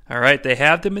 Alright, they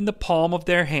have them in the palm of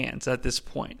their hands at this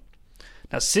point.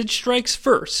 Now, Sid strikes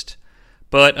first,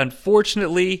 but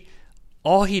unfortunately,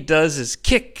 all he does is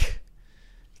kick,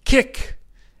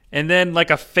 and then like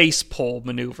a face pull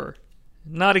maneuver.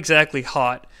 Not exactly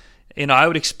hot. I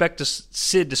would expect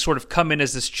Sid to sort of come in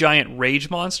as this giant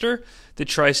rage monster that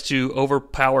tries to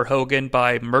overpower Hogan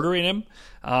by murdering him.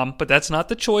 But that's not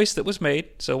the choice that was made,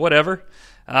 so whatever.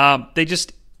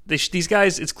 These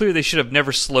guys, it's clear they should have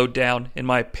never slowed down, in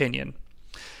my opinion.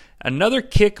 Another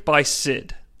kick by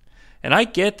Sid. And I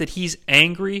get that he's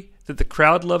angry that the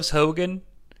crowd loves Hogan.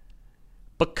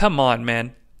 But come on,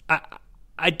 man.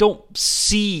 I don't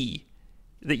see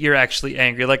that you're actually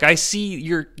angry. Like, I see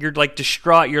you're like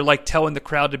distraught. You're like telling the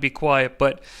crowd to be quiet.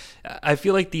 But I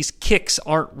feel like these kicks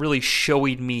aren't really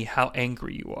showing me how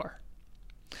angry you are.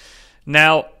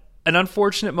 Now, an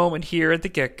unfortunate moment here at the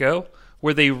get-go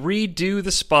where they redo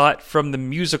the spot from the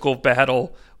musical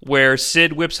battle where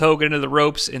Sid whips Hogan into the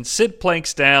ropes and Sid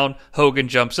planks down, Hogan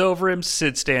jumps over him,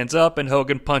 Sid stands up, and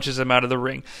Hogan punches him out of the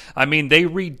ring. I mean, they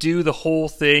redo the whole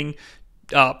thing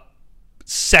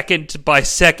second by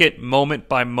second, moment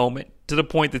by moment, to the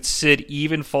point that Sid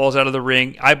even falls out of the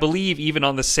ring, I believe even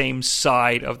on the same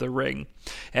side of the ring.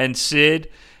 And Sid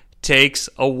takes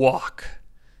a walk.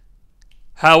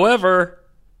 However,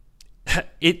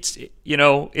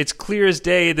 it's clear as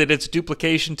day that it's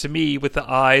duplication to me with the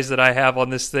eyes that I have on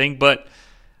this thing, but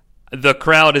the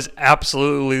crowd is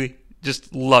absolutely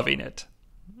just loving it.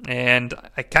 And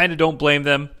I kind of don't blame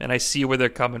them, and I see where they're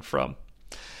coming from.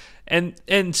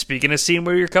 And speaking of seeing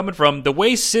where you're coming from, the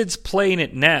way Sid's playing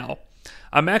it now,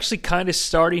 I'm actually kind of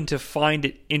starting to find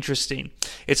it interesting.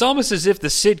 It's almost as if the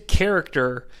Sid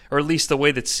character, or at least the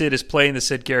way that Sid is playing the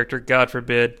Sid character, God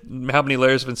forbid, how many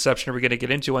layers of inception are we going to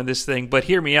get into on this thing? But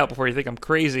hear me out before you think I'm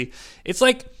crazy. It's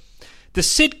like the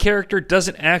Sid character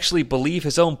doesn't actually believe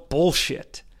his own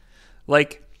bullshit.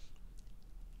 Like,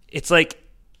 it's like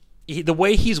the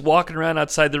way he's walking around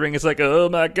outside the ring is like, oh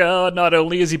my God, not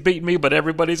only is he beating me, but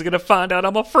everybody's going to find out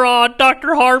I'm a fraud.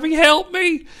 Dr. Harvey, help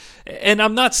me. And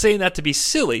I'm not saying that to be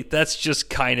silly. That's just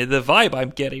kind of the vibe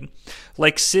I'm getting.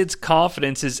 Like, Sid's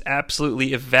confidence is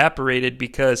absolutely evaporated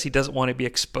because he doesn't want to be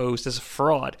exposed as a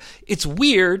fraud. It's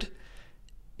weird.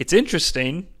 It's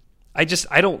interesting. I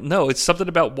don't know. It's something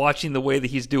about watching the way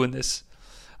that he's doing this.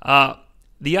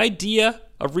 The idea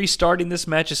of restarting this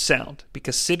match is sound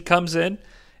because Sid comes in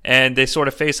and they sort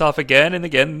of face off again, and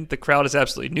again, the crowd is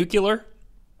absolutely nuclear.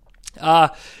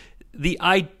 The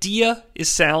idea is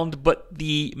sound, but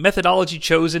the methodology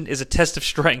chosen is a test of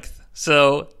strength.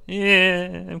 So,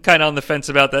 I'm kind of on the fence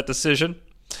about that decision.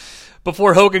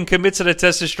 Before Hogan commits to the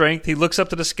test of strength, he looks up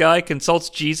to the sky, consults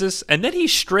Jesus, and then he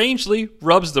strangely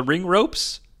rubs the ring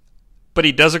ropes. But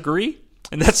he does agree,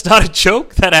 and that's not a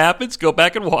joke. That happens. Go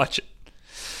back and watch it.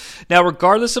 Now,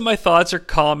 regardless of my thoughts or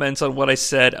comments on what I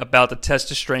said about the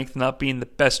test of strength not being the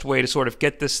best way to sort of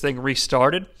get this thing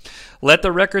restarted, let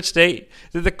the record state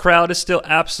that the crowd is still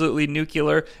absolutely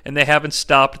nuclear and they haven't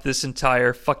stopped this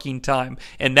entire fucking time.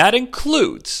 And that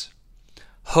includes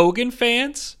Hogan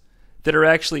fans that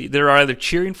are either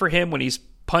cheering for him when he's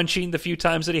punching the few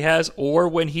times that he has, or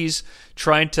when he's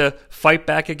trying to fight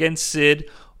back against Sid,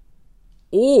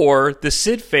 or the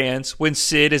Sid fans when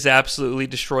Sid is absolutely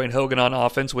destroying Hogan on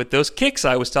offense with those kicks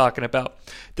I was talking about.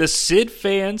 The Sid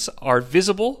fans are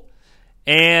visible,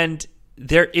 and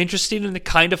they're interesting and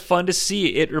kind of fun to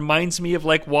see. It reminds me of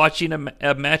like watching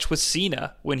a match with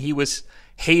Cena when he was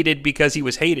hated because he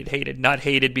was hated, not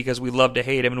hated because we love to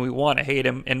hate him and we want to hate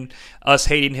him, and us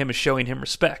hating him is showing him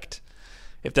respect,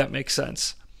 if that makes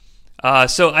sense.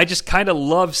 So I just kind of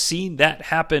love seeing that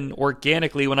happen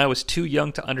organically when I was too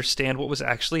young to understand what was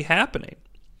actually happening.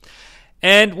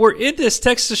 And we're in this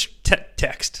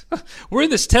we're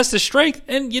in this test of strength,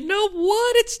 and you know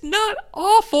what? It's not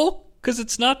awful because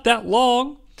it's not that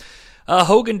long.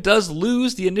 Hogan does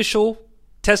lose the initial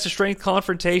test of strength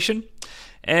confrontation,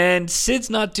 and Sid's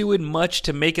not doing much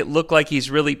to make it look like he's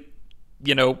really,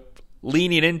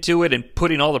 leaning into it and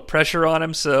putting all the pressure on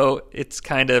him. So it's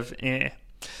kind of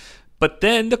But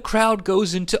then the crowd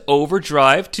goes into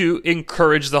overdrive to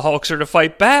encourage the Hulkster to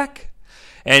fight back.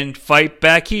 And fight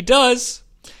back he does.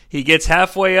 He gets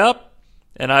halfway up,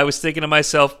 and I was thinking to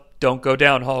myself, don't go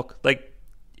down, Hulk. Like,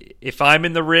 if I'm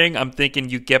in the ring, I'm thinking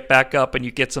you get back up and you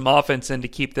get some offense in to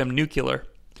keep them nuclear.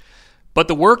 But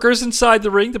the workers inside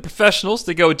the ring, the professionals,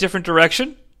 they go a different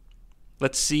direction.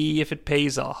 Let's see if it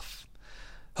pays off.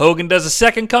 Hogan does a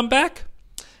second comeback,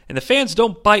 and the fans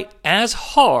don't bite as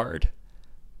hard,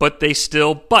 but they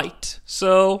still bite.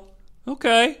 So,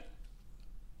 okay.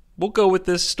 We'll go with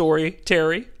this story,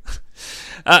 Terry.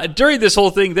 During this whole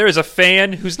thing, there is a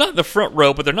fan who's not in the front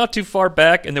row, but they're not too far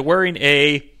back, and they're wearing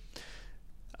a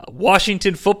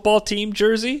Washington football team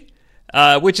jersey,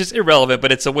 which is irrelevant,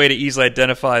 but it's a way to easily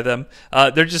identify them.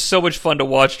 They're just so much fun to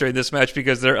watch during this match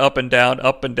because they're up and down,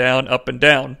 up and down, up and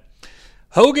down.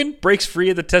 Hogan breaks free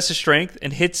of the test of strength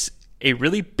and hits a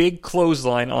really big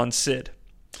clothesline on Sid.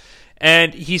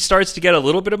 And he starts to get a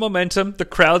little bit of momentum. The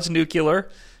crowd's nuclear.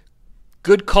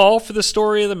 Good call for the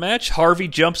story of the match. Harvey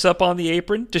jumps up on the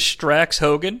apron, distracts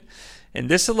Hogan, and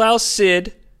this allows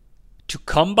Sid to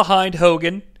come behind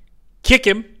Hogan, kick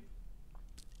him,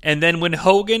 and then when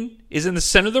Hogan is in the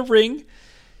center of the ring,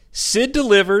 Sid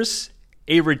delivers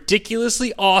a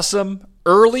ridiculously awesome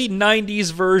early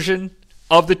 90s version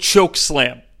of the choke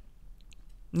slam.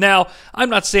 Now, I'm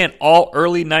not saying all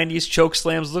early 90s choke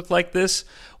slams look like this.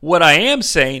 What I am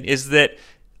saying is that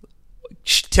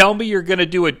tell me you're going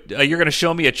to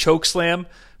show me a choke slam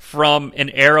from an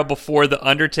era before The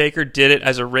Undertaker did it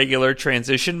as a regular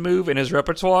transition move in his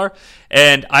repertoire,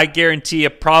 and I guarantee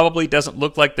it probably doesn't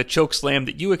look like the choke slam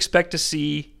that you expect to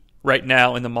see right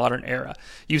now in the modern era.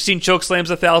 You've seen choke slams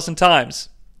 1,000 times.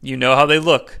 You know how they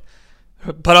look.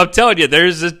 But I'm telling you,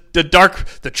 there's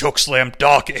the choke slam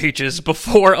dark ages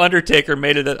before Undertaker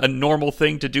made it a normal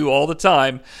thing to do all the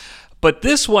time. But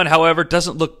this one, however,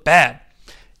 doesn't look bad.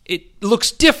 It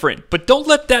looks different, but don't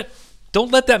let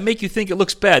that make you think it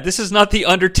looks bad. This is not the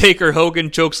Undertaker Hogan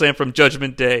chokeslam from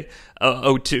Judgment Day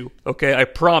 02. Okay, I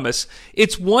promise.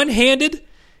 It's one-handed,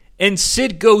 And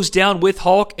Sid goes down with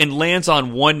Hulk and lands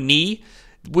on one knee,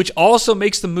 which also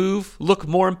makes the move look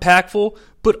more impactful,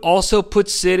 but also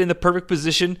puts Sid in the perfect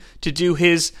position to do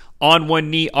his on one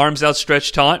knee, arms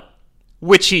outstretched taunt,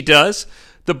 which he does.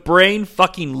 The Brain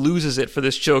fucking loses it for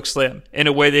this chokeslam in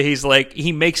a way that he's like,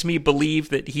 he makes me believe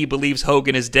that he believes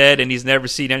Hogan is dead and he's never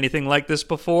seen anything like this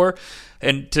before.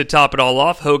 And to top it all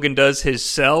off, Hogan does his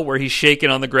sell where he's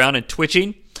shaking on the ground and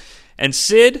twitching. And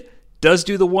Sid does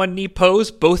do the one knee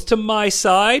pose, both to my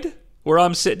side, where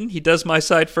I'm sitting. He does my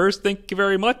side first, thank you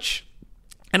very much.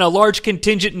 And a large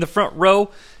contingent in the front row,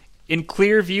 in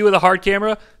clear view of the hard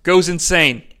camera, goes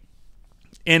insane.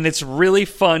 And it's really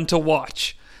fun to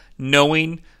watch,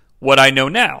 knowing what I know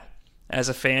now, as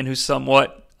a fan who's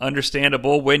somewhat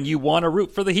understandable when you want to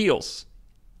root for the heels.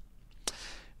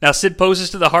 Now, Sid poses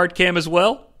to the hard cam as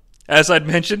well. As I'd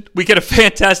mentioned, we get a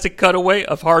fantastic cutaway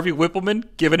of Harvey Whippleman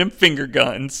giving him finger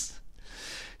guns.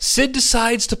 Sid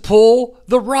decides to pull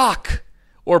the Rock,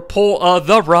 or pull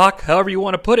the Rock, however you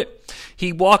want to put it.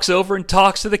 He walks over and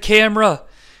talks to the camera.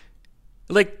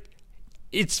 Like,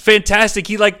 it's fantastic.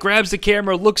 He, grabs the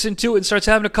camera, looks into it, and starts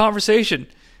having a conversation.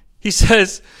 He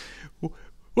says,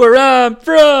 "Where I'm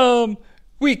from,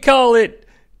 we call it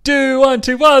do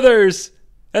unto others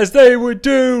as they would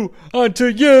do unto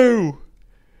you.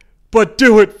 But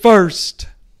do it first."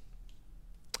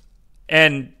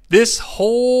 And this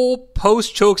whole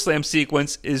post-chokeslam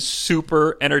sequence is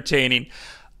super entertaining.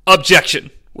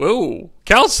 Objection. Whoa,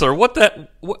 counselor, what's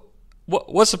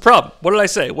the problem? What did I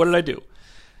say? What did I do?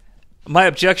 My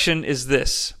objection is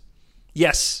this.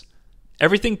 Yes,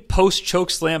 everything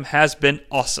post-chokeslam has been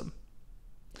awesome.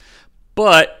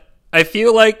 But I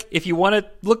feel like if you want to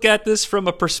look at this from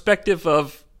a perspective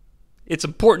of it's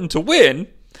important to win,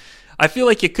 I feel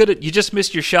like you just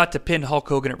missed your shot to pin Hulk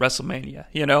Hogan at WrestleMania.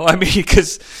 You know, I mean,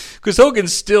 because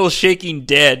Hogan's still shaking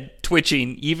dead,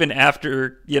 twitching, even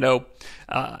after,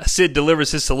 Sid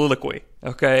delivers his soliloquy.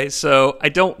 Okay, so I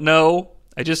don't know.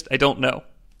 I don't know.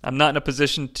 I'm not in a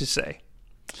position to say.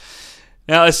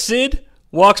 Now, as Sid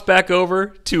walks back over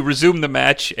to resume the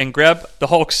match and grab the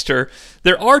Hulkster,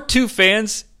 there are two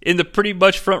fans in the pretty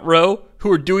much front row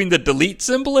who are doing the delete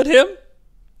symbol at him.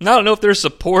 I don't know if they're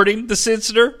supporting the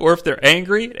Sidster or if they're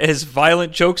angry at his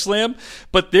violent chokeslam,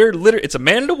 but they're literally, it's a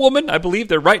man and a woman, I believe.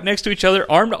 They're right next to each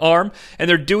other, arm to arm, and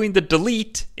they're doing the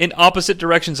delete in opposite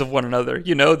directions of one another.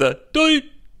 You know, the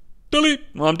delete, delete.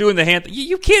 Well, I'm doing the hand.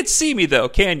 You can't see me, though,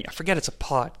 can you? I forget it's a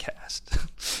podcast.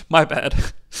 My bad.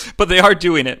 But they are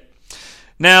doing it.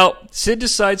 Now, Sid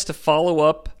decides to follow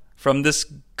up from this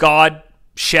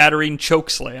God-shattering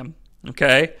chokeslam,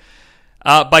 okay,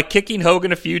 by kicking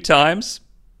Hogan a few times.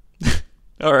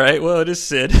 All right, well, it is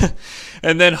Sid.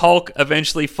 And then Hulk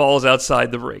eventually falls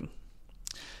outside the ring.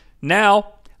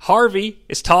 Now, Harvey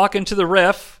is talking to the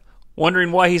ref,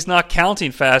 wondering why he's not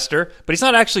counting faster, but he's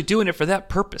not actually doing it for that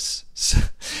purpose.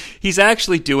 He's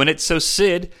actually doing it so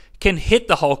Sid can hit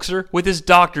the Hulkster with his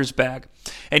doctor's bag.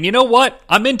 And you know what?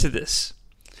 I'm into this.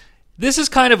 This is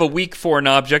kind of a weak foreign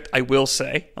object, I will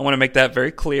say. I want to make that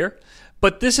very clear.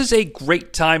 But this is a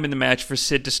great time in the match for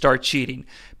Sid to start cheating,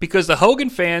 because the Hogan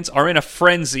fans are in a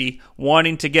frenzy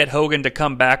wanting to get Hogan to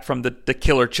come back from the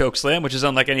killer chokeslam, which is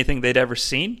unlike anything they'd ever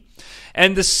seen.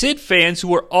 And the Sid fans,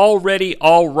 who are already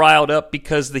all riled up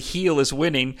because the heel is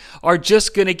winning, are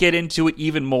just going to get into it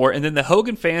even more. And then the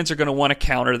Hogan fans are going to want to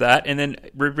counter that, and then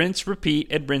rinse, repeat,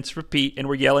 and rinse, repeat, and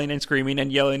we're yelling and screaming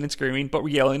and yelling and screaming, but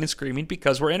we're yelling and screaming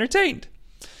because we're entertained.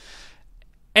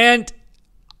 And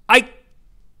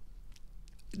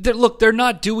they're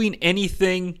not doing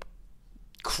anything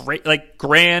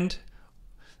grand,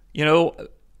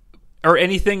 or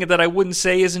anything that I wouldn't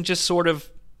say isn't just sort of,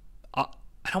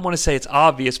 I don't want to say it's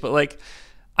obvious, but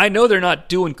I know they're not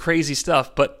doing crazy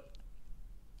stuff, but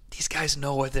these guys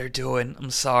know what they're doing.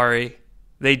 I'm sorry.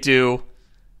 They do.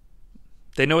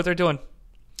 They know what they're doing.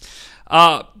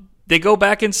 They go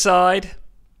back inside.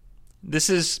 This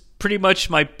is pretty much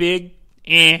my big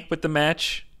with the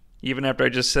match. Even after I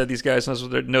just said these guys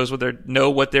know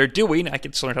what they're doing, I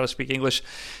can still learn how to speak English.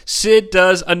 Sid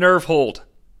does a nerve hold.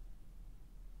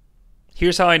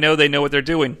 Here's how I know they know what they're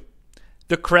doing.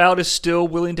 The crowd is still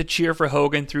willing to cheer for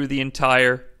Hogan through the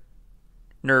entire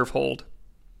nerve hold.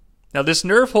 Now, this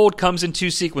nerve hold comes in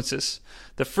two sequences.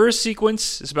 The first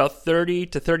sequence is about 30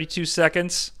 to 32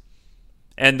 seconds,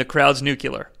 and the crowd's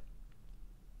nuclear.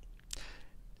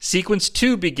 Sequence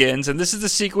 2 begins, and this is the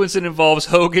sequence that involves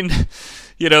Hogan,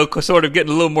 sort of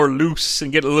getting a little more loose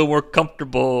and getting a little more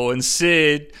comfortable, and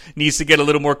Sid needs to get a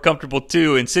little more comfortable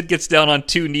too, and Sid gets down on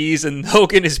 2 knees, and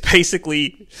Hogan is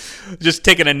basically just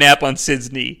taking a nap on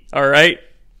Sid's knee, all right?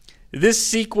 This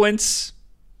sequence,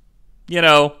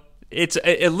 It's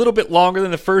a little bit longer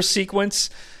than the first sequence.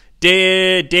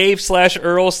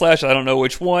 Dave/Earl/ I don't know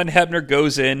which one, Hebner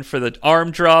goes in for the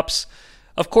arm drops.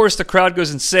 Of course, the crowd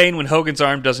goes insane when Hogan's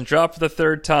arm doesn't drop for the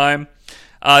third time.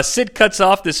 Sid cuts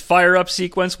off this fire-up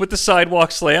sequence with the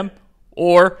sidewalk slam,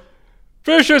 or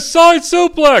vicious side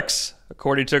suplex,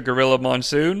 according to Gorilla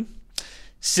Monsoon.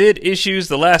 Sid issues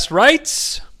the last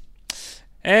rites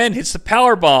and hits the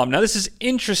powerbomb. Now, this is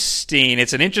interesting.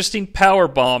 It's an interesting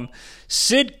powerbomb.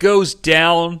 Sid goes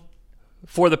down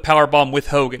for the powerbomb with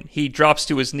Hogan. He drops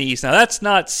to his knees. Now, that's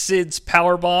not Sid's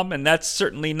powerbomb, and that's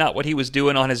certainly not what he was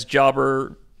doing on his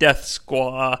jobber death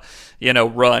squad,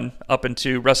 run up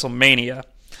into WrestleMania.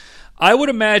 I would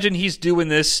imagine he's doing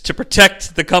this to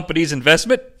protect the company's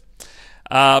investment,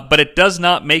 but it does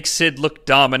not make Sid look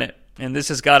dominant. And this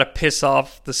has got to piss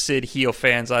off the Sid heel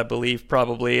fans, I believe,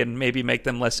 probably, and maybe make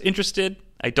them less interested.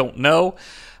 I don't know.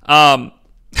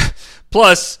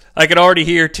 Plus, I could already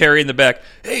hear Terry in the back.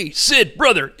 Hey, Sid,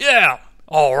 brother, yeah.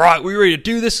 All right, we ready to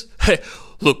do this? Hey,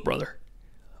 look, brother,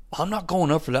 I'm not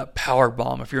going up for that power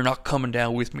bomb if you're not coming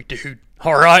down with me, dude.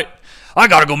 All right? I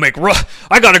got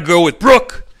to go with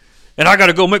Brooke. And I got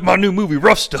to go make my new movie,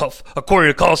 Rough Stuff,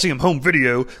 according to Coliseum home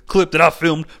video clip that I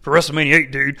filmed for WrestleMania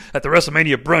 8, dude, at the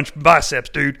WrestleMania brunch biceps,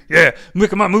 dude. Yeah, I'm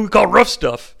making my movie called Rough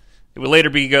Stuff. It will later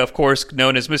be, of course,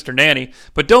 known as Mr. Nanny.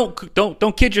 But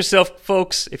don't kid yourself,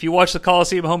 folks. If you watch the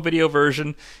Coliseum home video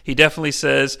version, he definitely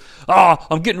says,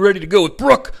 I'm getting ready to go with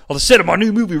Brooke on the set of my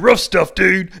new movie, Rough Stuff,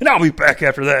 dude, and I'll be back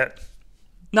after that.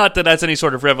 Not that that's any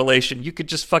sort of revelation. You could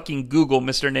just fucking Google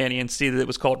Mr. Nanny and see that it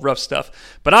was called Rough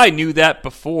Stuff. But I knew that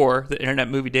before the Internet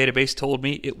Movie Database told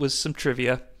me it was some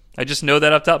trivia. I just know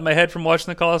that off the top of my head from watching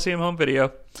the Coliseum home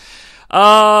video.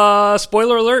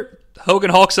 Spoiler alert, Hogan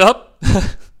hulks up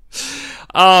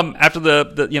after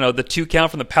the 2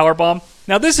 count from the powerbomb.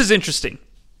 Now this is interesting.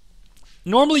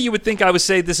 Normally you would think I would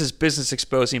say this is business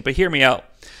exposing, but hear me out.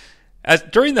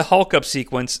 During the Hulk up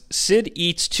sequence, Sid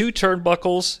eats 2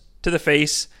 turnbuckles to the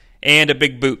face and a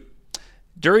big boot.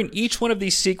 During each one of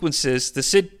these sequences, the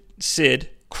Sid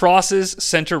crosses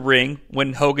center ring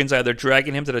when Hogan's either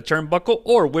dragging him to the turnbuckle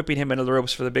or whipping him into the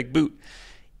ropes for the big boot.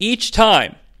 Each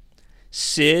time,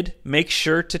 Sid makes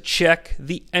sure to check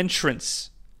the entrance.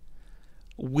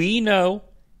 We know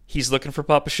he's looking for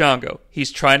Papa Shango. He's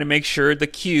trying to make sure the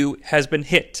cue has been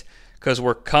hit, because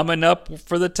we're coming up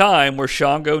for the time where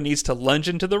Shango needs to lunge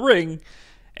into the ring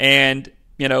and,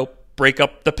 break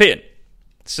up the pin.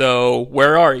 So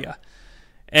where are you?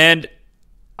 And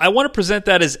I want to present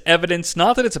that as evidence,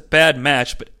 not that it's a bad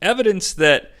match, but evidence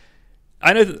that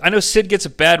I know Sid gets a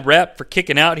bad rap for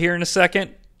kicking out here in a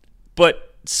second,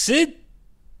 but Sid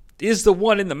is the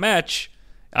one in the match.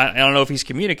 I don't know if he's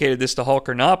communicated this to Hulk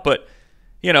or not, but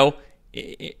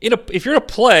if you're in a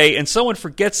play and someone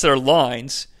forgets their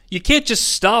lines, you can't just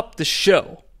stop the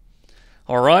show.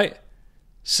 All right?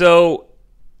 So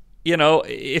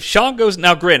if Shango's...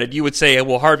 Now, granted, you would say,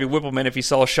 well, Harvey Whippleman, if he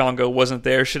saw Shango wasn't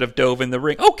there, should have dove in the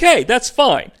ring. Okay, that's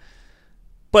fine.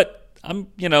 But,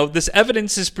 this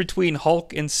evidence is between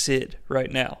Hulk and Sid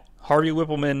right now. Harvey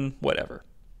Whippleman, whatever.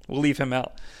 We'll leave him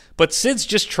out. But Sid's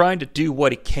just trying to do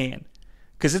what he can.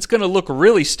 Because it's going to look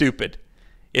really stupid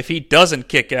if he doesn't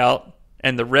kick out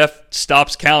and the ref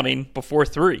stops counting before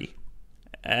 3.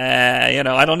 I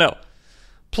don't know.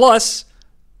 Plus,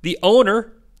 the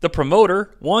owner... the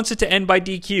promoter wants it to end by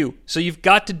DQ. So you've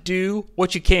got to do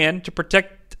what you can to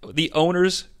protect the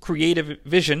owner's creative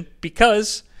vision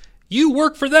because you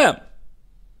work for them.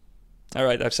 All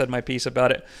right, I've said my piece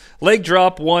about it. Leg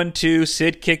drop, 1, 2,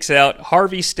 Sid kicks out.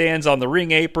 Harvey stands on the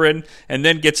ring apron and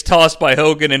then gets tossed by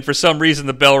Hogan, and for some reason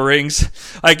the bell rings.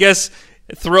 I guess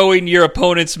throwing your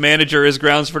opponent's manager is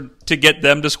grounds to get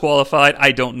them disqualified.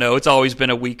 I don't know. It's always been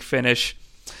a weak finish.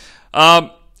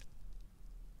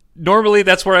 Normally,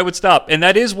 that's where I would stop. And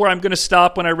that is where I'm going to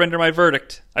stop when I render my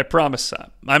verdict. I promise.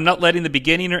 I'm not letting the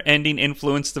beginning or ending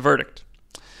influence the verdict.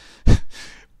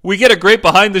 We get a great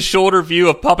behind-the-shoulder view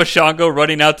of Papa Shango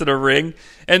running out to the ring.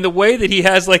 And the way that he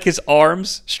has, his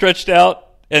arms stretched out,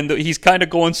 and he's kind of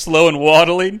going slow and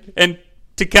waddling. And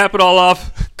to cap it all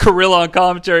off, Gorilla on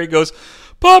commentary goes,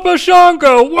 Papa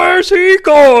Shango, where's he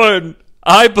going?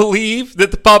 I believe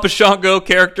that the Papa Shango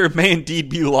character may indeed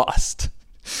be lost.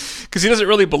 Because he doesn't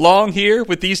really belong here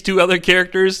with these 2 other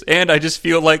characters, and I just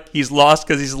feel like he's lost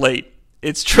because he's late.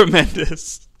 It's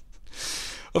tremendous.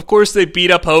 Of course, they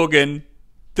beat up Hogan.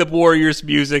 The Warriors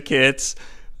music hits.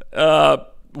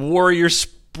 Warrior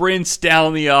sprints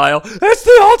down the aisle. It's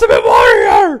the Ultimate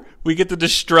Warrior! We get the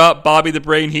distraught Bobby the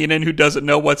Brain Heenan, who doesn't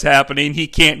know what's happening. He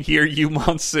can't hear you,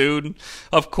 Monsoon,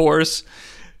 of course.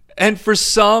 And for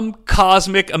some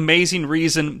cosmic, amazing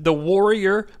reason, the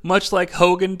Warrior, much like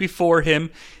Hogan before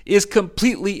him, is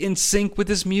completely in sync with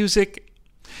his music.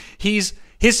 His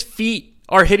feet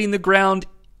are hitting the ground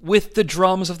with the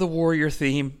drums of the Warrior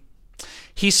theme.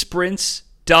 He sprints,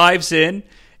 dives in,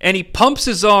 and he pumps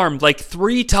his arm like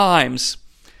 3 times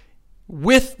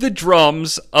with the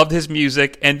drums of his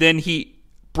music, and then he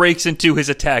breaks into his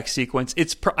attack sequence.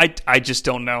 I just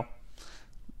don't know.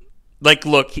 Like,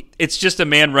 look, it's just a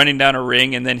man running down a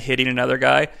ring and then hitting another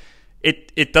guy.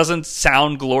 It doesn't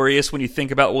sound glorious when you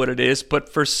think about what it is, but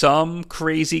for some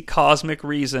crazy cosmic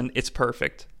reason, it's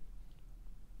perfect.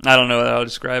 I don't know how to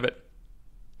describe it.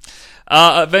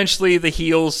 Eventually, the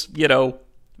heels,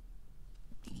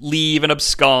 leave and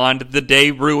abscond. The day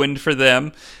ruined for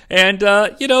them. And,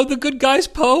 the good guys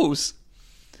pose.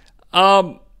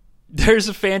 There's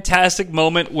a fantastic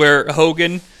moment where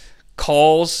Hogan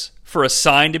calls for a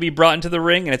sign to be brought into the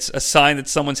ring, and it's a sign that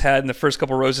someone's had in the first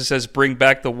couple rows that says, "Bring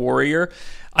back the Warrior."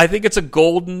 I think it's a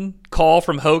golden call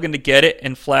from Hogan to get it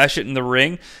and flash it in the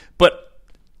ring. But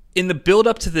in the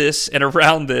build-up to this and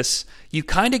around this, you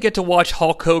kind of get to watch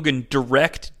Hulk Hogan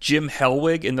direct Jim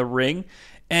Hellwig in the ring,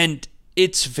 and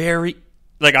it's very...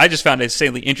 I just found it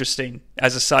insanely interesting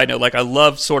as a side note. I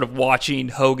love sort of watching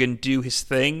Hogan do his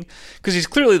thing because he's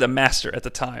clearly the master at the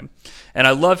time. And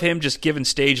I love him just giving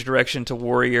stage direction to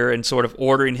Warrior and sort of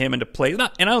ordering him into play. And I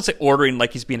don't say ordering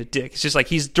like he's being a dick. It's just like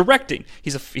he's directing.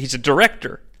 He's a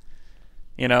director,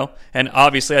 And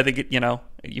obviously, I think,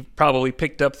 you've probably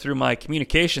picked up through my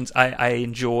communications, I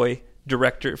enjoy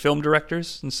film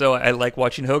directors. And so I like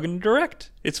watching Hogan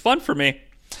direct. It's fun for me.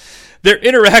 Their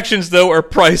interactions, though, are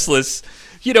priceless.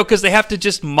 Because they have to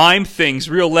just mime things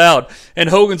real loud. And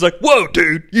Hogan's like, "Whoa,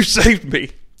 dude, you saved me."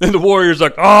 And the Warrior's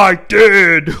like, "I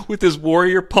did," with his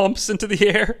Warrior pumps into the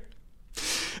air.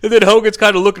 And then Hogan's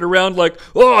kind of looking around like,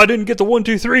 "Oh, I didn't get the 1,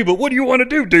 2, 3, but what do you want to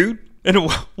do, dude?" And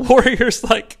the Warrior's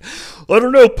like, "I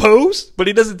don't know, pose?" But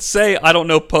he doesn't say, "I don't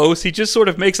know, pose." He just sort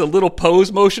of makes a little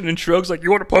pose motion and shrugs like,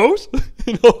 "You want to pose?"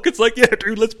 And Hogan's like, "Yeah,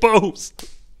 dude, let's pose."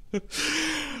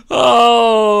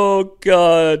 Oh,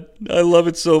 God. I love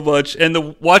it so much.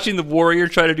 And watching the Warrior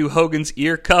try to do Hogan's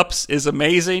ear cups is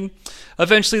amazing.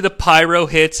 Eventually, the pyro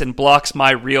hits and blocks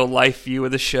my real-life view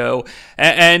of the show,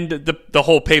 and the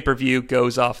whole pay-per-view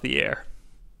goes off the air.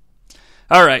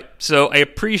 All right, so I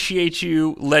appreciate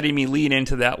you letting me lean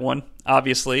into that one.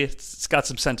 Obviously, it's got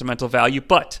some sentimental value,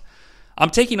 but I'm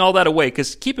taking all that away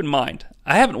because keep in mind,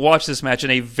 I haven't watched this match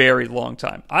in a very long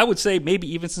time. I would say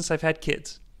maybe even since I've had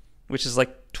kids, which is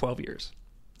like 12 years.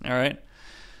 All right?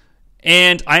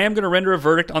 And I am going to render a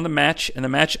verdict on the match and the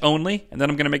match only, and then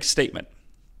I'm going to make a statement.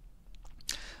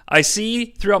 I see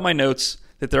throughout my notes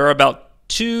that there are about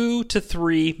 2 to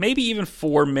 3, maybe even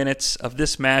 4 minutes of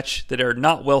this match that are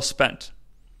not well spent.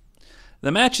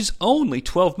 The match is only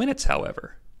 12 minutes,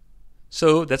 however.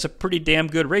 So that's a pretty damn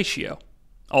good ratio,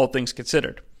 all things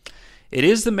considered. It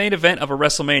is the main event of a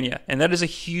WrestleMania, and that is a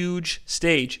huge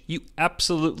stage. You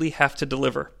absolutely have to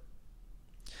deliver.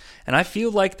 And I feel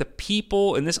like the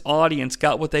people in this audience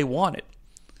got what they wanted.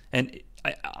 And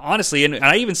honestly, and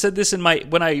I even said this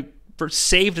when I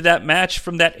saved that match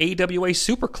from that AWA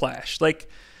Super Clash.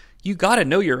 You got to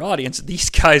know your audience. These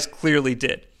guys clearly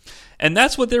did. And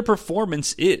that's what their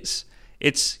performance is.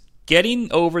 It's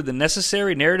getting over the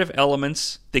necessary narrative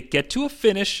elements that get to a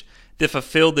finish that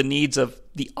fulfill the needs of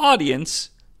the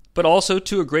audience, but also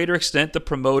to a greater extent the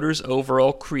promoter's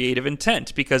overall creative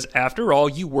intent, because after all,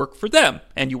 you work for them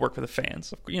and you work for the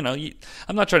fans.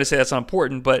 I'm not trying to say that's not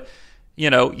important, but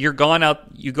you go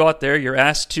out there, you're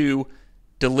asked to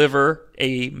deliver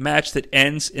a match that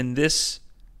ends in this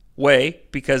way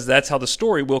because that's how the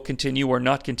story will continue or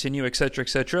not continue,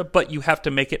 etc., but you have to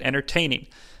make it entertaining.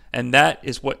 And that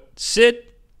is what Sid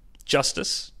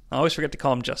Justice, I always forget to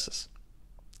call him Justice,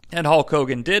 and Hulk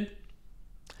Hogan did.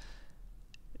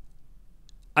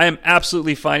 I am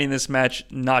absolutely finding this match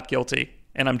not guilty,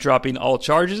 and I'm dropping all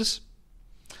charges,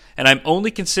 and I'm only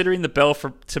considering the bell for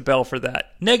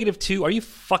that. -2, are you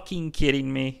fucking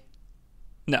kidding me?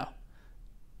 No,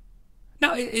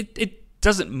 it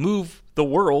doesn't move the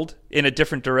world in a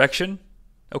different direction,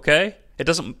 okay? It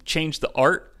doesn't change the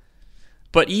art,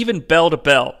 but even bell to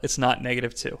bell, it's not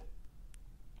 -2.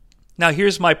 Now,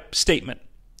 here's my statement.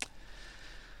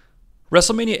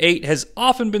 WrestleMania 8 has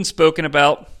often been spoken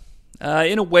about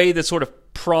in a way that sort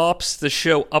of props the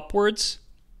show upwards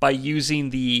by using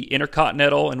the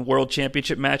Intercontinental and World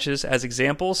Championship matches as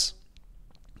examples.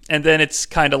 And then it's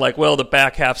kind of like, well, the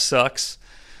back half sucks.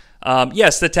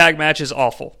 Yes, the tag match is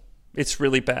awful. It's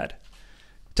really bad.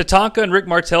 Tatanka and Rick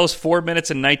Martel's 4 minutes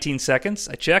and 19 seconds.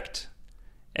 I checked.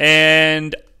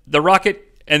 And the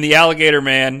Rocket and the Alligator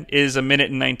Man is 1 minute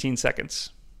and 19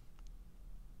 seconds.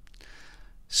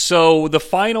 So the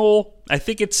final, I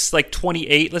think it's like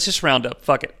 28. Let's just round up.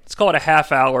 Fuck it. Let's call it a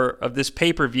half hour of this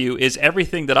pay-per-view is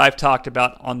everything that I've talked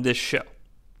about on this show.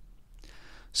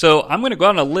 So I'm going to go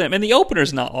on a limb. And the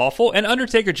opener's not awful. And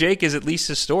Undertaker Jake is at least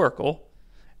historical.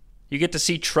 You get to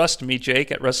see Trust Me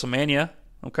Jake at WrestleMania.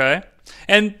 Okay?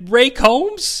 And Ray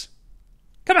Combs?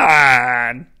 Come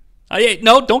on.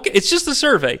 No, don't get. It's just the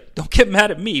survey. Don't get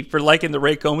mad at me for liking the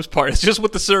Ray Combs part. It's just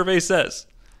what the survey says.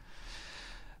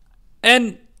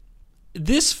 And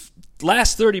this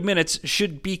last 30 minutes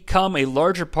should become a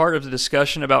larger part of the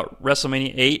discussion about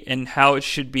WrestleMania 8 and how it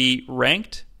should be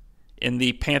ranked in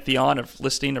the pantheon of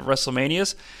listing of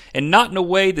WrestleManias, and not in a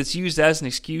way that's used as an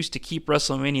excuse to keep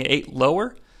WrestleMania 8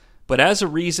 lower, but as a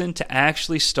reason to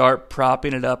actually start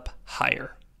propping it up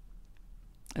higher.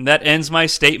 And that ends my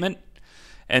statement,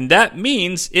 and that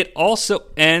means it also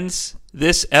ends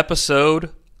this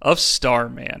episode of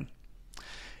Starman.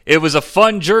 It was a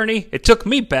fun journey. It took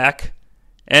me back,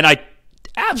 and I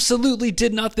absolutely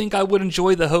did not think I would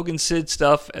enjoy the Hogan Sid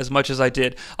stuff as much as I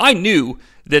did. I knew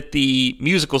that the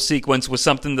musical sequence was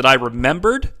something that I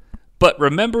remembered, but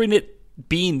remembering it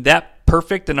being that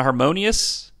perfect and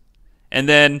harmonious, and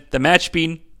then the match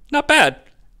being not bad,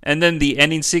 and then the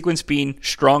ending sequence being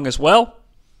strong as well,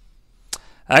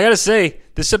 I gotta say,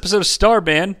 this episode of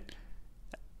Starman,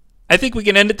 I think we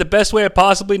can end it the best way I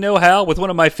possibly know how, with one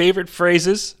of my favorite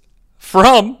phrases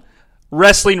from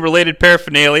wrestling-related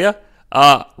paraphernalia.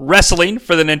 Wrestling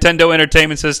for the Nintendo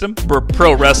Entertainment System, or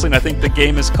Pro Wrestling, I think the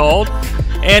game is called.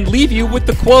 And leave you with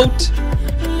the quote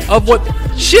of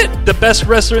the best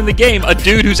wrestler in the game. A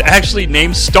dude who's actually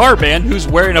named Starman, who's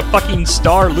wearing a fucking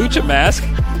Star Lucha mask.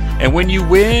 And when you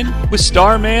win with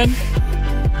Starman,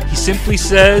 he simply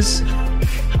says,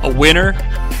 a winner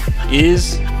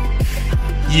is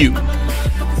you.